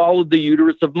into the wall of the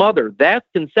uterus of mother. That's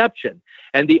conception.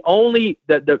 And the only,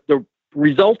 the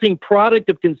resulting product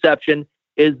of conception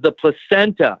is the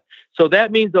placenta. So that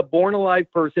means a born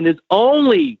alive person is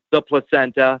only the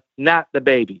placenta, not the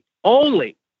baby.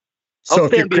 Only. I'll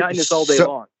stand behind this all day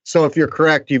long. So if you're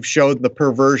correct, you've showed the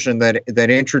perversion that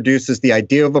introduces the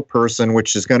idea of a person,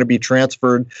 which is going to be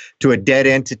transferred to a dead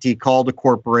entity called a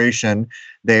corporation.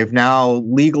 They've now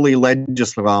legally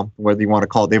legislated, well, whether you want to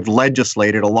call it, they've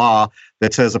legislated a law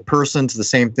that says a person's the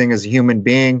same thing as a human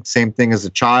being, same thing as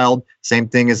a child, same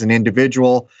thing as an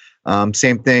individual,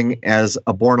 same thing as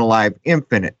a born alive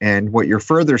infant. And what you're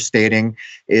further stating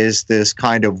is this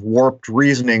kind of warped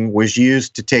reasoning was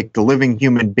used to take the living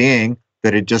human being,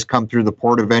 that had just come through the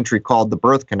port of entry called the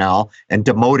birth canal and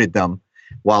demoted them,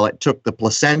 while it took the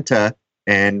placenta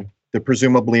and the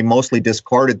presumably mostly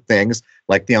discarded things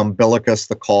like the umbilicus,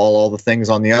 the caul, all the things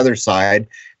on the other side,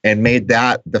 and made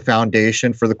that the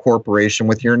foundation for the corporation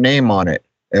with your name on it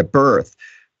at birth.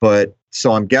 But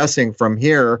so I'm guessing from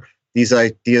here, these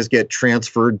ideas get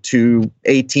transferred to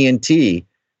AT&T,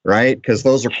 right? Because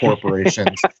those are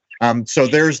corporations. So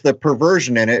there's the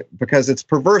perversion in it, because it's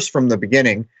perverse from the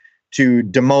beginning to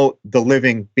demote the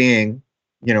living being,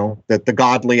 that the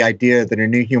godly idea that a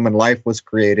new human life was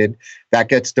created, that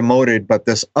gets demoted. But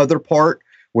this other part,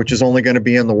 which is only going to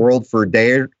be in the world for a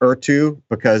day or two,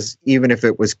 because even if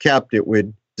it was kept, it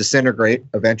would disintegrate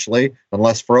eventually,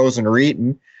 unless frozen or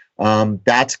eaten.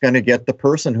 That's going to get the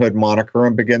personhood moniker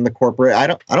and begin the corporate.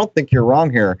 I don't think you're wrong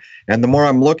here. And the more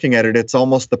I'm looking at it, it's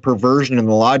almost the perversion in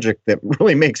the logic that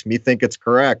really makes me think it's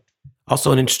correct.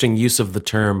 Also, an interesting use of the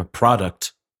term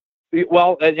product.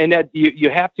 Well, and that you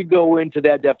have to go into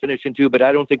that definition too, but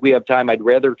I don't think we have time.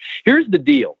 Here's the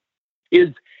deal, is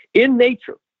in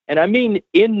nature, and I mean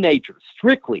in nature,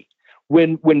 strictly,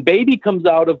 when baby comes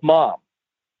out of mom,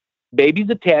 baby's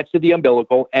attached to the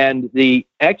umbilical, and the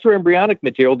extraembryonic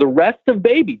material, the rest of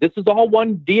baby, this is all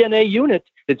one DNA unit.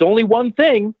 It's only one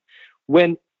thing.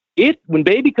 When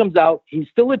baby comes out, he's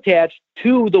still attached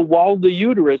to the wall of the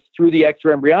uterus through the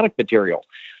extraembryonic material.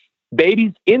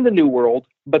 Baby's in the new world,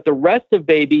 but the rest of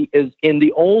baby is in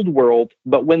the old world.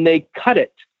 But when they cut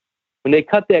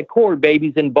that cord,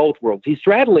 baby's in both worlds. He's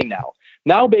straddling now.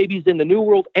 Now baby's in the new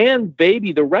world, and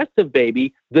the rest of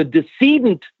baby, the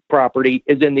decedent property,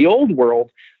 is in the old world.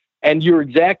 And you're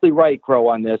exactly right, Crow,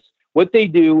 on this. What they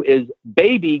do is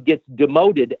baby gets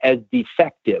demoted as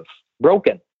defective,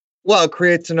 broken. Well, it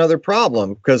creates another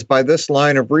problem, because by this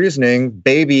line of reasoning,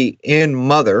 baby in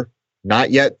mother,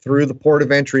 not yet through the port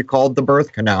of entry called the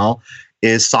birth canal,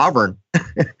 is sovereign.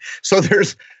 So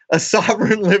there's a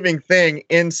sovereign living thing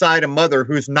inside a mother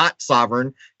who's not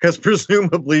sovereign, because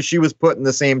presumably she was put in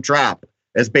the same trap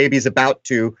as baby's about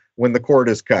to when the cord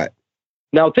is cut.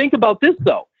 Now think about this,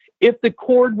 though. If the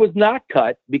cord was not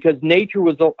cut because nature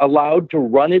was allowed to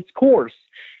run its course,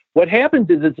 what happens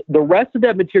is the rest of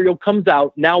that material comes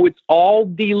out. Now it's all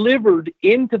delivered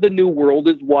into the new world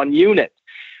as one unit.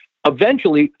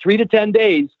 Eventually, 3 to 10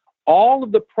 days, all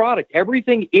of the product,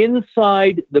 everything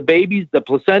inside the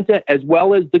placenta, as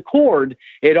well as the cord,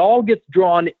 it all gets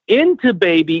drawn into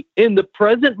baby in the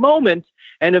present moment,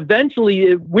 and eventually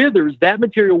it withers. That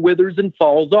material withers and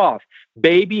falls off.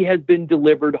 Baby has been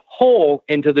delivered whole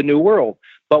into the new world.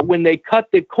 But when they cut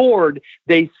the cord,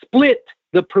 they split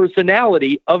the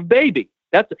personality of baby.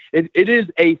 It is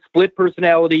a split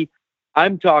personality.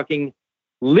 I'm talking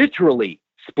literally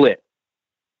split.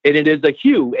 And it is a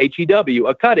hew, H-E-W,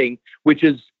 a cutting, which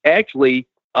is actually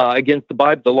against the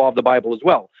Bible, the law of the Bible as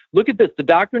well. Look at this, the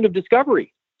Doctrine of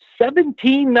Discovery,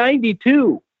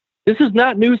 1792. This is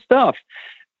not new stuff.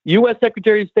 U.S.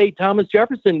 Secretary of State Thomas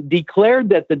Jefferson declared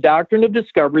that the Doctrine of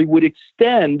Discovery would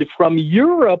extend from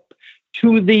Europe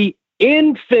to the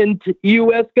infant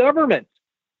U.S. government.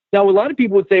 Now, a lot of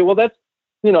people would say, well, that's,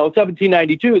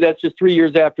 1792, that's just 3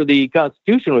 years after the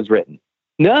Constitution was written.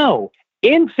 No.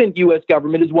 Infant U.S.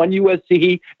 government is 1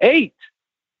 U.S.C. 8.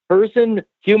 Person,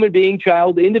 human being,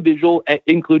 child, individual,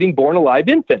 including born alive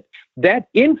infant. That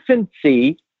infant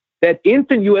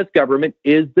U.S. government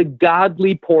is the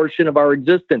godly portion of our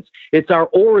existence. It's our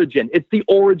origin. It's the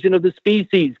origin of the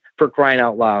species, for crying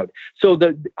out loud. So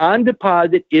the on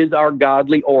deposit is our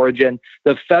godly origin.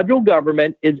 The federal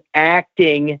government is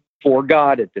acting for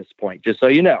God at this point, just so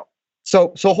you know.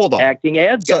 So hold on. Acting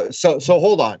as God. So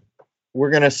hold on. We're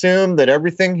going to assume that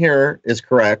everything here is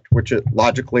correct, which it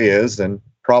logically is, and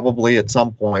probably at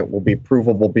some point will be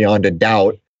provable beyond a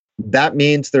doubt. That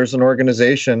means there's an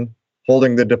organization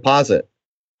holding the deposit.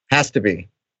 Has to be.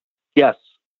 Yes.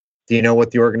 Do you know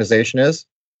what the organization is?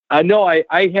 No,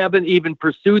 I haven't even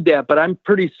pursued that, but I'm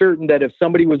pretty certain that if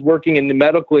somebody was working in the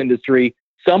medical industry,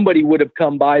 somebody would have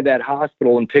come by that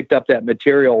hospital and picked up that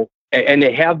material, and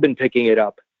they have been picking it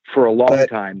up for a long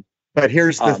time. But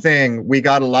here's the thing. I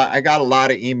got a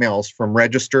lot of emails from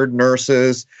registered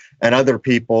nurses and other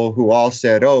people who all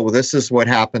said, oh, well, this is what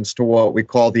happens to what we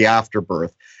call the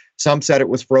afterbirth. Some said it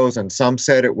was frozen. Some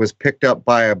said it was picked up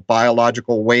by a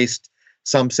biological waste.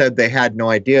 Some said they had no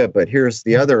idea. But here's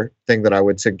the other thing that I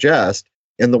would suggest.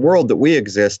 In the world that we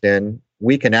exist in,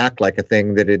 we can act like a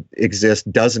thing that it exists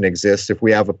doesn't exist if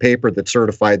we have a paper that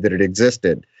certified that it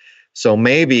existed. So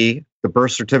maybe the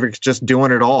birth certificate's just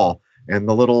doing it all. And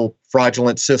the little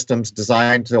fraudulent systems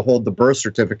designed to hold the birth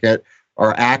certificate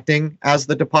are acting as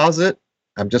the deposit.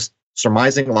 I'm just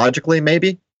surmising logically,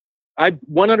 maybe. I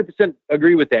 100%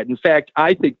 agree with that. In fact,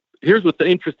 I think here's what's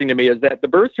interesting to me is that the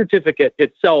birth certificate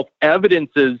itself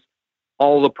evidences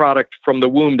all the product from the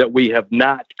womb that we have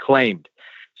not claimed.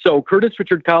 So Curtis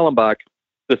Richard Kallenbach,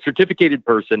 the certificated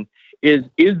person, is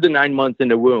the 9 months in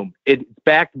the womb. It's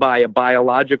backed by a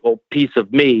biological piece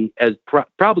of me, as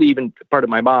probably even part of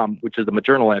my mom, which is the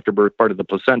maternal afterbirth part of the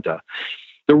placenta.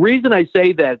 The reason I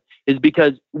say that is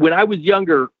because when I was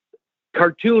younger,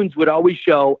 cartoons would always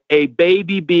show a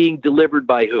baby being delivered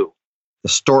by who? The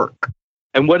stork.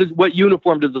 And what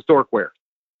uniform does the stork wear?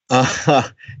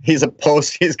 He's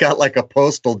got like a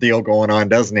postal deal going on,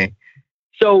 doesn't he?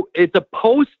 So it's a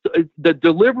post. The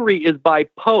delivery is by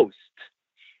post.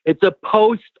 It's a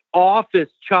post office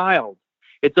child.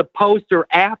 It's a post or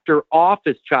after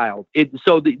office child.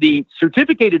 So the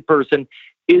certificated person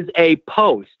is a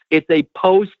post. It's a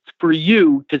post for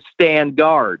you to stand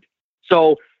guard.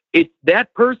 So it's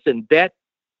that person, that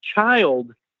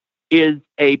child is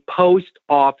a post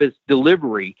office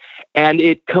delivery, and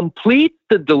it completes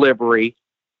the delivery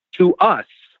to us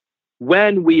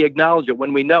when we acknowledge it,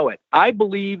 when we know it. I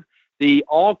believe the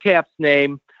all caps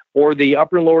name or the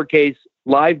upper and lowercase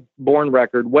live born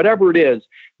record, whatever it is,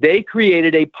 they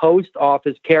created a post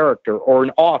office character or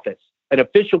an office, an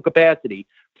official capacity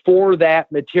for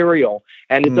that material.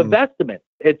 And it's a vestment.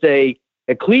 It's a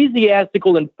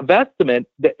ecclesiastical vestment,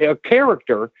 a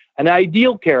character, an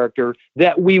ideal character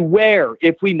that we wear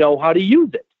if we know how to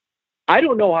use it. I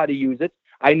don't know how to use it.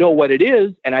 I know what it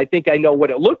is, and I think I know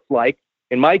what it looks like.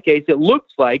 In my case, it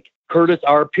looks like Curtis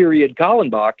R.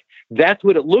 Kallenbach. That's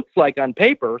what it looks like on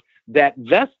paper, that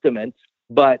vestment.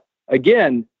 But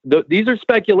again, these are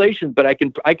speculations, but I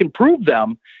can prove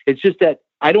them. It's just that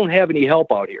I don't have any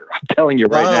help out here. I'm telling you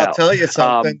right now. I'll tell you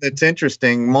something that's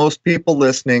interesting. Most people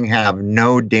listening have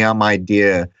no damn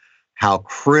idea how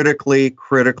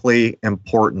critically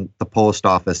important the post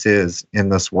office is in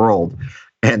this world.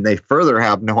 And they further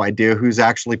have no idea who's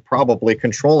actually probably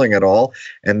controlling it all.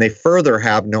 And they further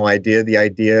have no idea the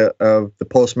idea of the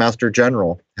Postmaster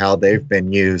General, how they've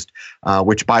been used,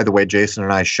 which, by the way, Jason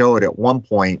and I showed at one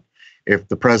point, if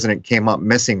the president came up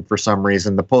missing for some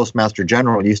reason, the Postmaster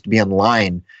General used to be in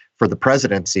line for the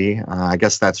presidency. I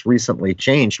guess that's recently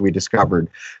changed, we discovered.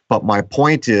 But my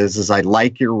point is I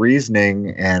like your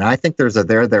reasoning, and I think there's a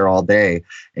there all day.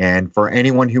 And for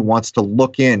anyone who wants to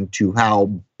look into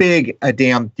how big a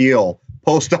damn deal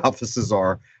post offices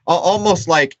are, almost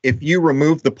like if you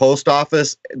remove the post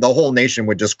office, the whole nation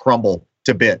would just crumble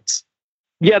to bits.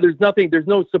 Yeah, there's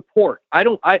no support.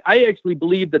 I actually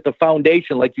believe that the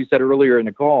foundation, like you said earlier in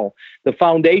the call, the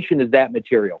foundation is that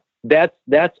material.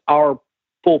 That's our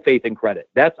full faith and credit.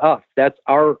 That's us. That's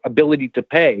our ability to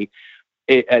pay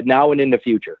now and in the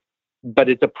future. But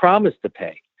it's a promise to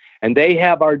pay. And they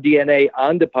have our DNA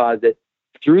on deposit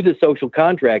through the social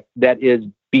contract that is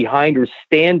behind or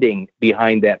standing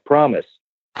behind that promise.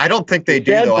 I don't think they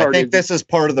do, though. I think this is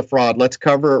part of the fraud. Let's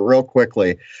cover it real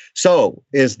quickly. So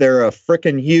is there a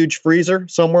freaking huge freezer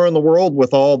somewhere in the world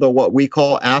with all the what we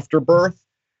call afterbirth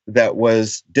that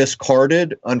was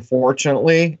discarded,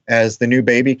 unfortunately, as the new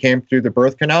baby came through the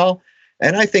birth canal?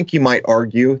 And I think you might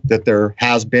argue that there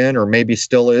has been or maybe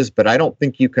still is, but I don't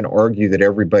think you can argue that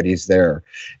everybody's there.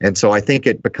 And so I think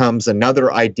it becomes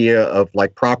another idea of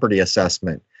like property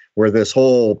assessment, where this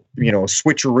whole,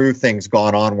 switcheroo thing's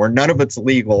gone on, where none of it's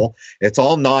legal. It's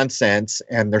all nonsense,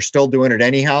 and they're still doing it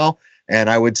anyhow. And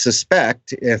I would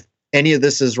suspect, if any of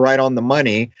this is right on the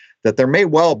money, that there may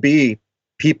well be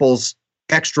people's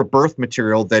extra birth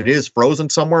material that is frozen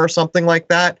somewhere or something like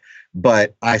that.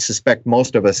 But I suspect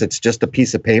most of us, it's just a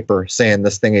piece of paper saying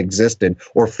this thing existed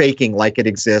or faking like it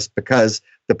exists because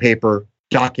the paper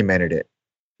documented it.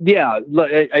 Yeah,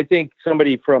 I think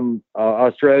somebody from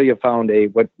Australia found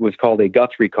what was called a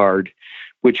Guthrie card,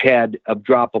 which had a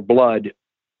drop of blood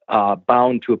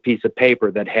bound to a piece of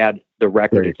paper that had the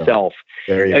record itself.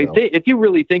 If you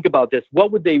really think about this,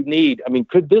 what would they need? I mean,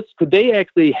 could they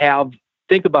actually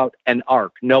think about an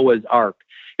ark, Noah's Ark?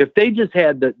 If they just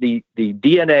had the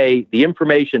DNA,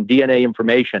 DNA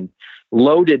information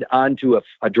loaded onto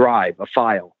a drive, a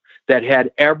file, that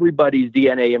had everybody's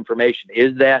DNA information.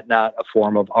 Is that not a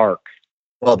form of ARC?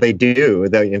 Well, they do.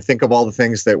 And think of all the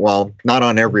things that, well, not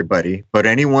on everybody, but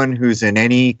anyone who's in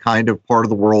any kind of part of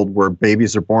the world where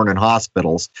babies are born in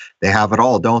hospitals, they have it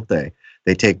all, don't they?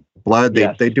 They take blood.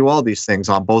 They do all these things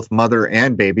on both mother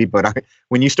and baby. But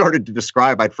when you started to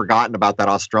describe, I'd forgotten about that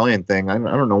Australian thing. I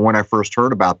don't know when I first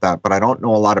heard about that, but I don't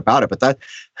know a lot about it. But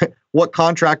what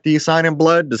contract do you sign in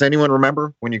blood? Does anyone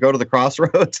remember when you go to the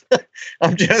crossroads?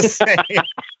 I'm just saying.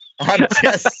 I'm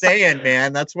just saying,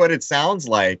 man. That's what it sounds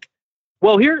like.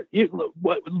 Well,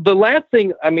 the last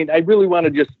thing, I mean, I really want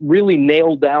to just really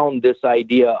nail down this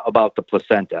idea about the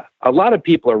placenta. A lot of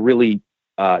people are really,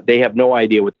 they have no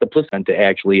idea what the placenta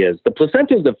actually is. The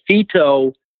placenta is a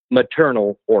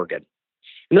feto-maternal organ.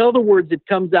 In other words, it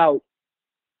comes out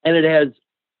and it has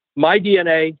my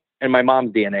DNA and my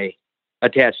mom's DNA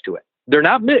attached to it. They're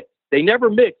not mixed. They never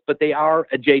mix, but they are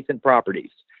adjacent properties.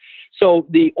 So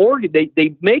the organ,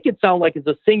 they make it sound like it's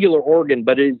a singular organ,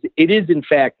 but it is in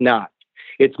fact not.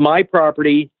 It's my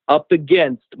property up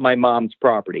against my mom's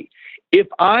property. If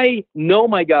I know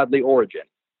my godly origin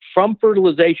from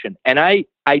fertilization and I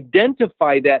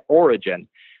identify that origin,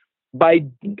 by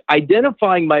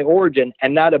identifying my origin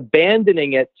and not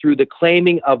abandoning it through the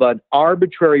claiming of an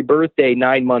arbitrary birthday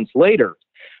 9 months later,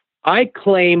 I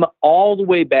claim all the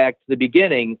way back to the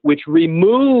beginning, which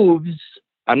removes,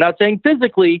 I'm not saying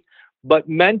physically, but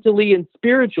mentally and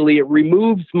spiritually, it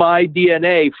removes my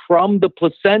DNA from the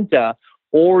placenta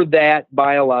or that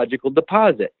biological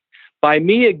deposit. By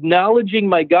me acknowledging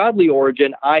my godly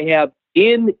origin, I have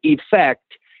in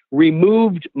effect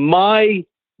removed my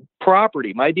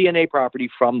property, my DNA property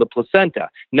from the placenta.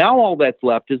 Now all that's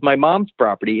left is my mom's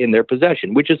property in their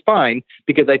possession, which is fine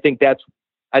because I think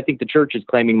the church is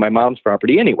claiming my mom's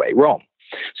property anyway, Rome.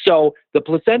 So the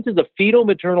placenta is a fetal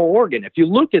maternal organ. If you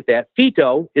look at that,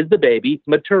 feto is the baby,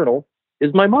 maternal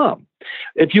is my mom.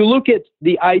 If you look at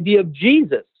the idea of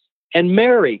Jesus and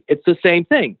Mary, it's the same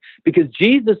thing because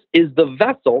Jesus is the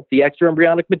vessel, the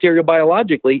extra-embryonic material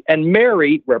biologically, and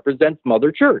Mary represents Mother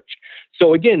Church.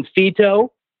 So again,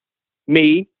 feto,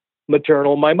 me,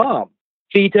 maternal, my mom.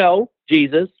 Feto,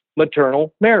 Jesus,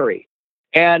 maternal, Mary.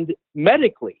 And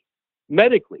medically,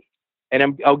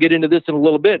 and I'll get into this in a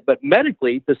little bit, but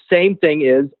medically, the same thing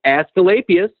is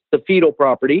Asclepius, the fetal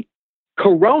property,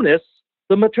 Coronis,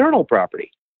 the maternal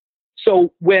property.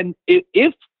 So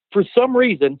if for some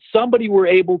reason somebody were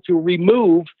able to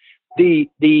remove the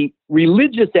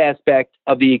religious aspect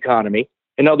of the economy,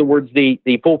 in other words, the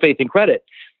full faith and credit,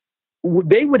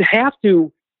 they would have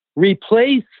to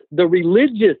replace the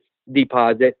religious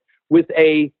deposit with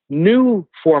a new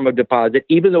form of deposit,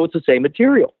 even though it's the same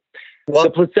material. Well,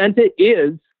 the placenta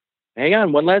is, hang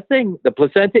on, one last thing. The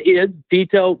placenta is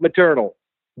feto-maternal.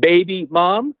 Baby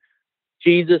mom,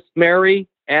 Jesus, Mary,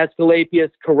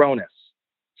 Asclepius, Coronis.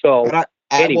 So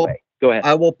anyway, go ahead.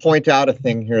 I will point out a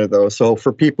thing here, though. So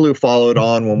for people who followed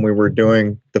on when we were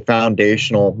doing the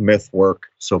foundational myth work,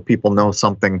 so people know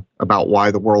something about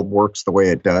why the world works the way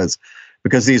it does,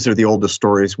 because these are the oldest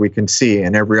stories we can see,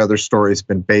 and every other story has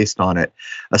been based on it.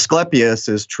 Asclepius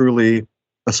is truly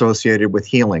associated with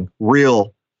healing,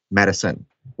 real medicine.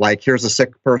 Like, here's a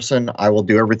sick person, I will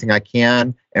do everything I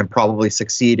can and probably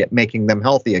succeed at making them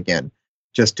healthy again.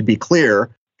 Just to be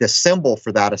clear, the symbol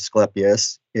for that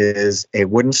Asclepius is a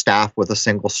wooden staff with a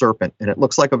single serpent, and it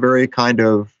looks like a very kind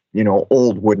of,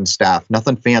 old wooden staff,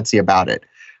 nothing fancy about it.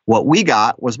 What we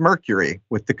got was Mercury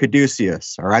with the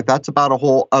caduceus, all right? That's about a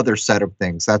whole other set of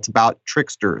things. That's about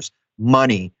tricksters,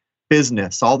 money,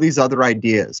 business, all these other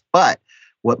ideas. But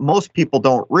what most people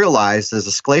don't realize is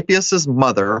Asclepius's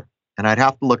mother, and I'd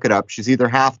have to look it up, she's either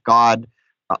half god,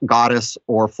 goddess,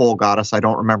 or full goddess. I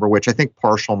don't remember which. I think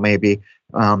partial maybe.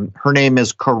 Her name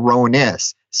is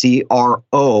Coronis, Cronis.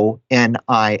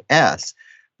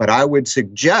 But I would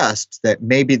suggest that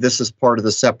maybe this is part of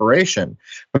the separation,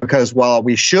 because while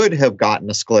we should have gotten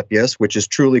Asclepius, which is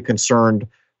truly concerned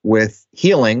with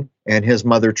healing, and his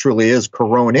mother truly is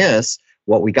Coronis,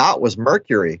 what we got was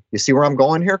Mercury. You see where I'm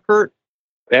going here, Kurt?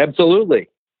 Absolutely.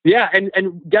 Yeah,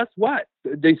 and guess what?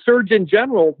 The Surgeon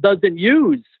General doesn't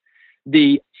use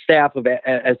the staff of,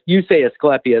 as you say,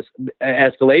 Asclepius.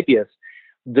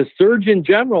 The Surgeon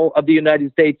General of the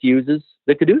United States uses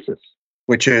the caduceus.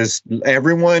 Which is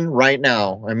everyone right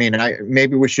now. I mean,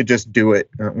 maybe we should just do it.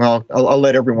 Well, I'll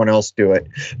let everyone else do it.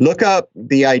 Look up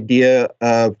the idea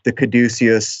of the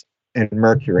caduceus and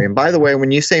Mercury. And by the way,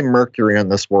 when you say Mercury in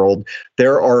this world,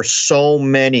 there are so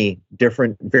many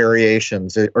different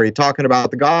variations. Are you talking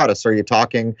about the goddess? Are you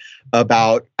talking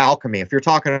about alchemy? If you're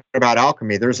talking about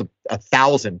alchemy, there's a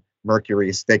 1,000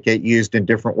 Mercuries that get used in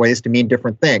different ways to mean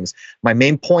different things. My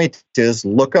main point is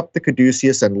look up the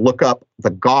caduceus and look up the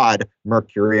god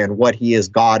Mercury and what he is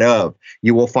god of.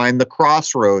 You will find the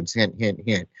crossroads, hint, hint,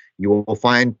 hint. You will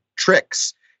find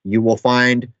tricks. You will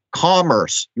find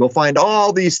commerce. You'll find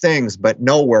all these things, but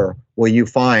nowhere will you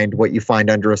find what you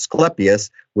find under Asclepius,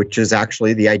 which is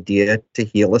actually the idea to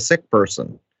heal a sick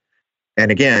person. And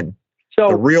again,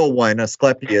 the real one,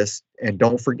 Asclepius, and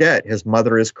don't forget, his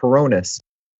mother is Coronis.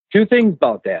 Two things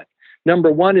about that.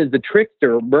 Number one is the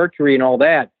trickster, Mercury and all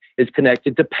that is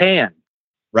connected to Pan.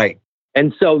 Right.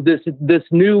 And so this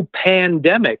new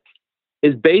pandemic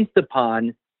is based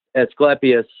upon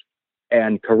Asclepius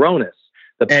and Coronis,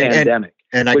 the pandemic.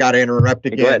 And I got to interrupt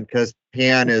again because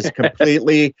Pan is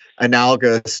completely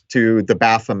analogous to the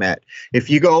Baphomet. If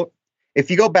you go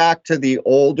back to the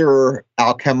older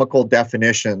alchemical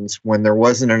definitions, when there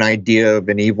wasn't an idea of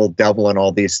an evil devil and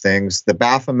all these things, the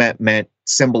Baphomet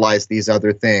symbolized these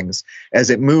other things. As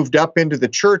it moved up into the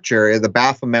church area, the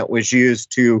Baphomet was used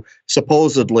to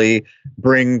supposedly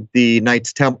bring the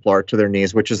Knights Templar to their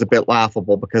knees, which is a bit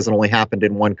laughable because it only happened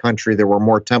in one country. There were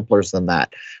more Templars than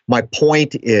that. My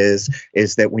point is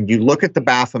that when you look at the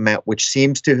Baphomet, which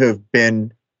seems to have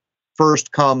been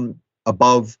first come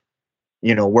above,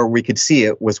 where we could see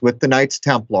it was with the Knights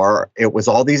Templar. It was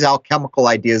all these alchemical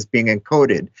ideas being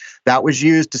encoded. That was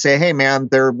used to say, hey, man,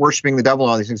 they're worshiping the devil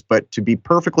and all these things. But to be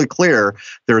perfectly clear,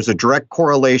 there's a direct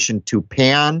correlation to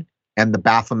Pan and the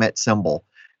Baphomet symbol.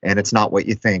 And it's not what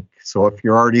you think. So if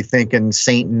you're already thinking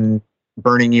Satan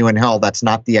burning you in hell, that's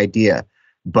not the idea.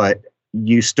 But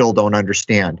you still don't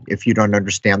understand if you don't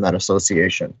understand that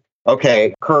association.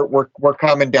 Okay, Kurt, we're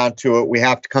coming down to it. We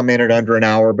have to come in at under an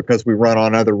hour because we run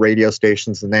on other radio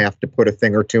stations and they have to put a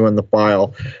thing or two in the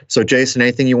file. So, Jason,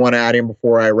 anything you want to add in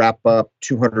before I wrap up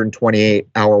 228,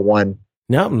 hour one?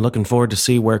 No, I'm looking forward to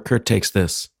see where Kurt takes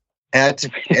this.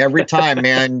 Every time,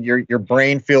 man, your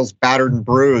brain feels battered and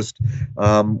bruised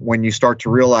when you start to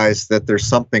realize that there's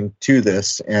something to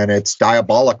this and it's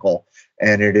diabolical.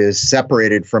 And it is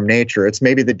separated from nature. It's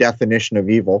maybe the definition of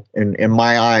evil. In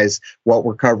my eyes, what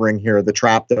we're covering here, the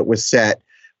trap that was set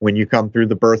when you come through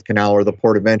the birth canal or the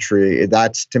port of entry,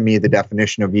 that's to me the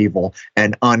definition of evil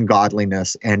and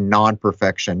ungodliness and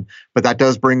non-perfection. But that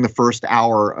does bring the first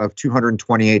hour of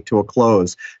 228 to a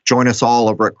close. Join us all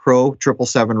over at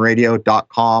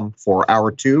crow777radio.com for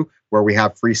hour two, where we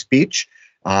have free speech.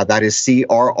 That is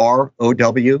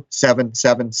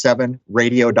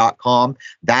CRROW777radio.com.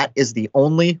 That is the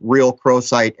only real crow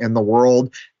site in the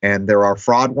world. And there are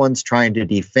fraud ones trying to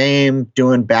defame,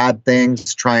 doing bad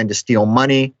things, trying to steal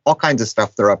money, all kinds of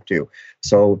stuff they're up to.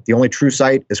 So the only true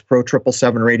site is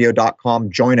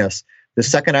crow777radio.com. Join us. The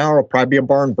second hour will probably be a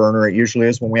barn burner. It usually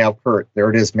is when we have Kurt.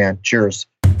 There it is, man. Cheers.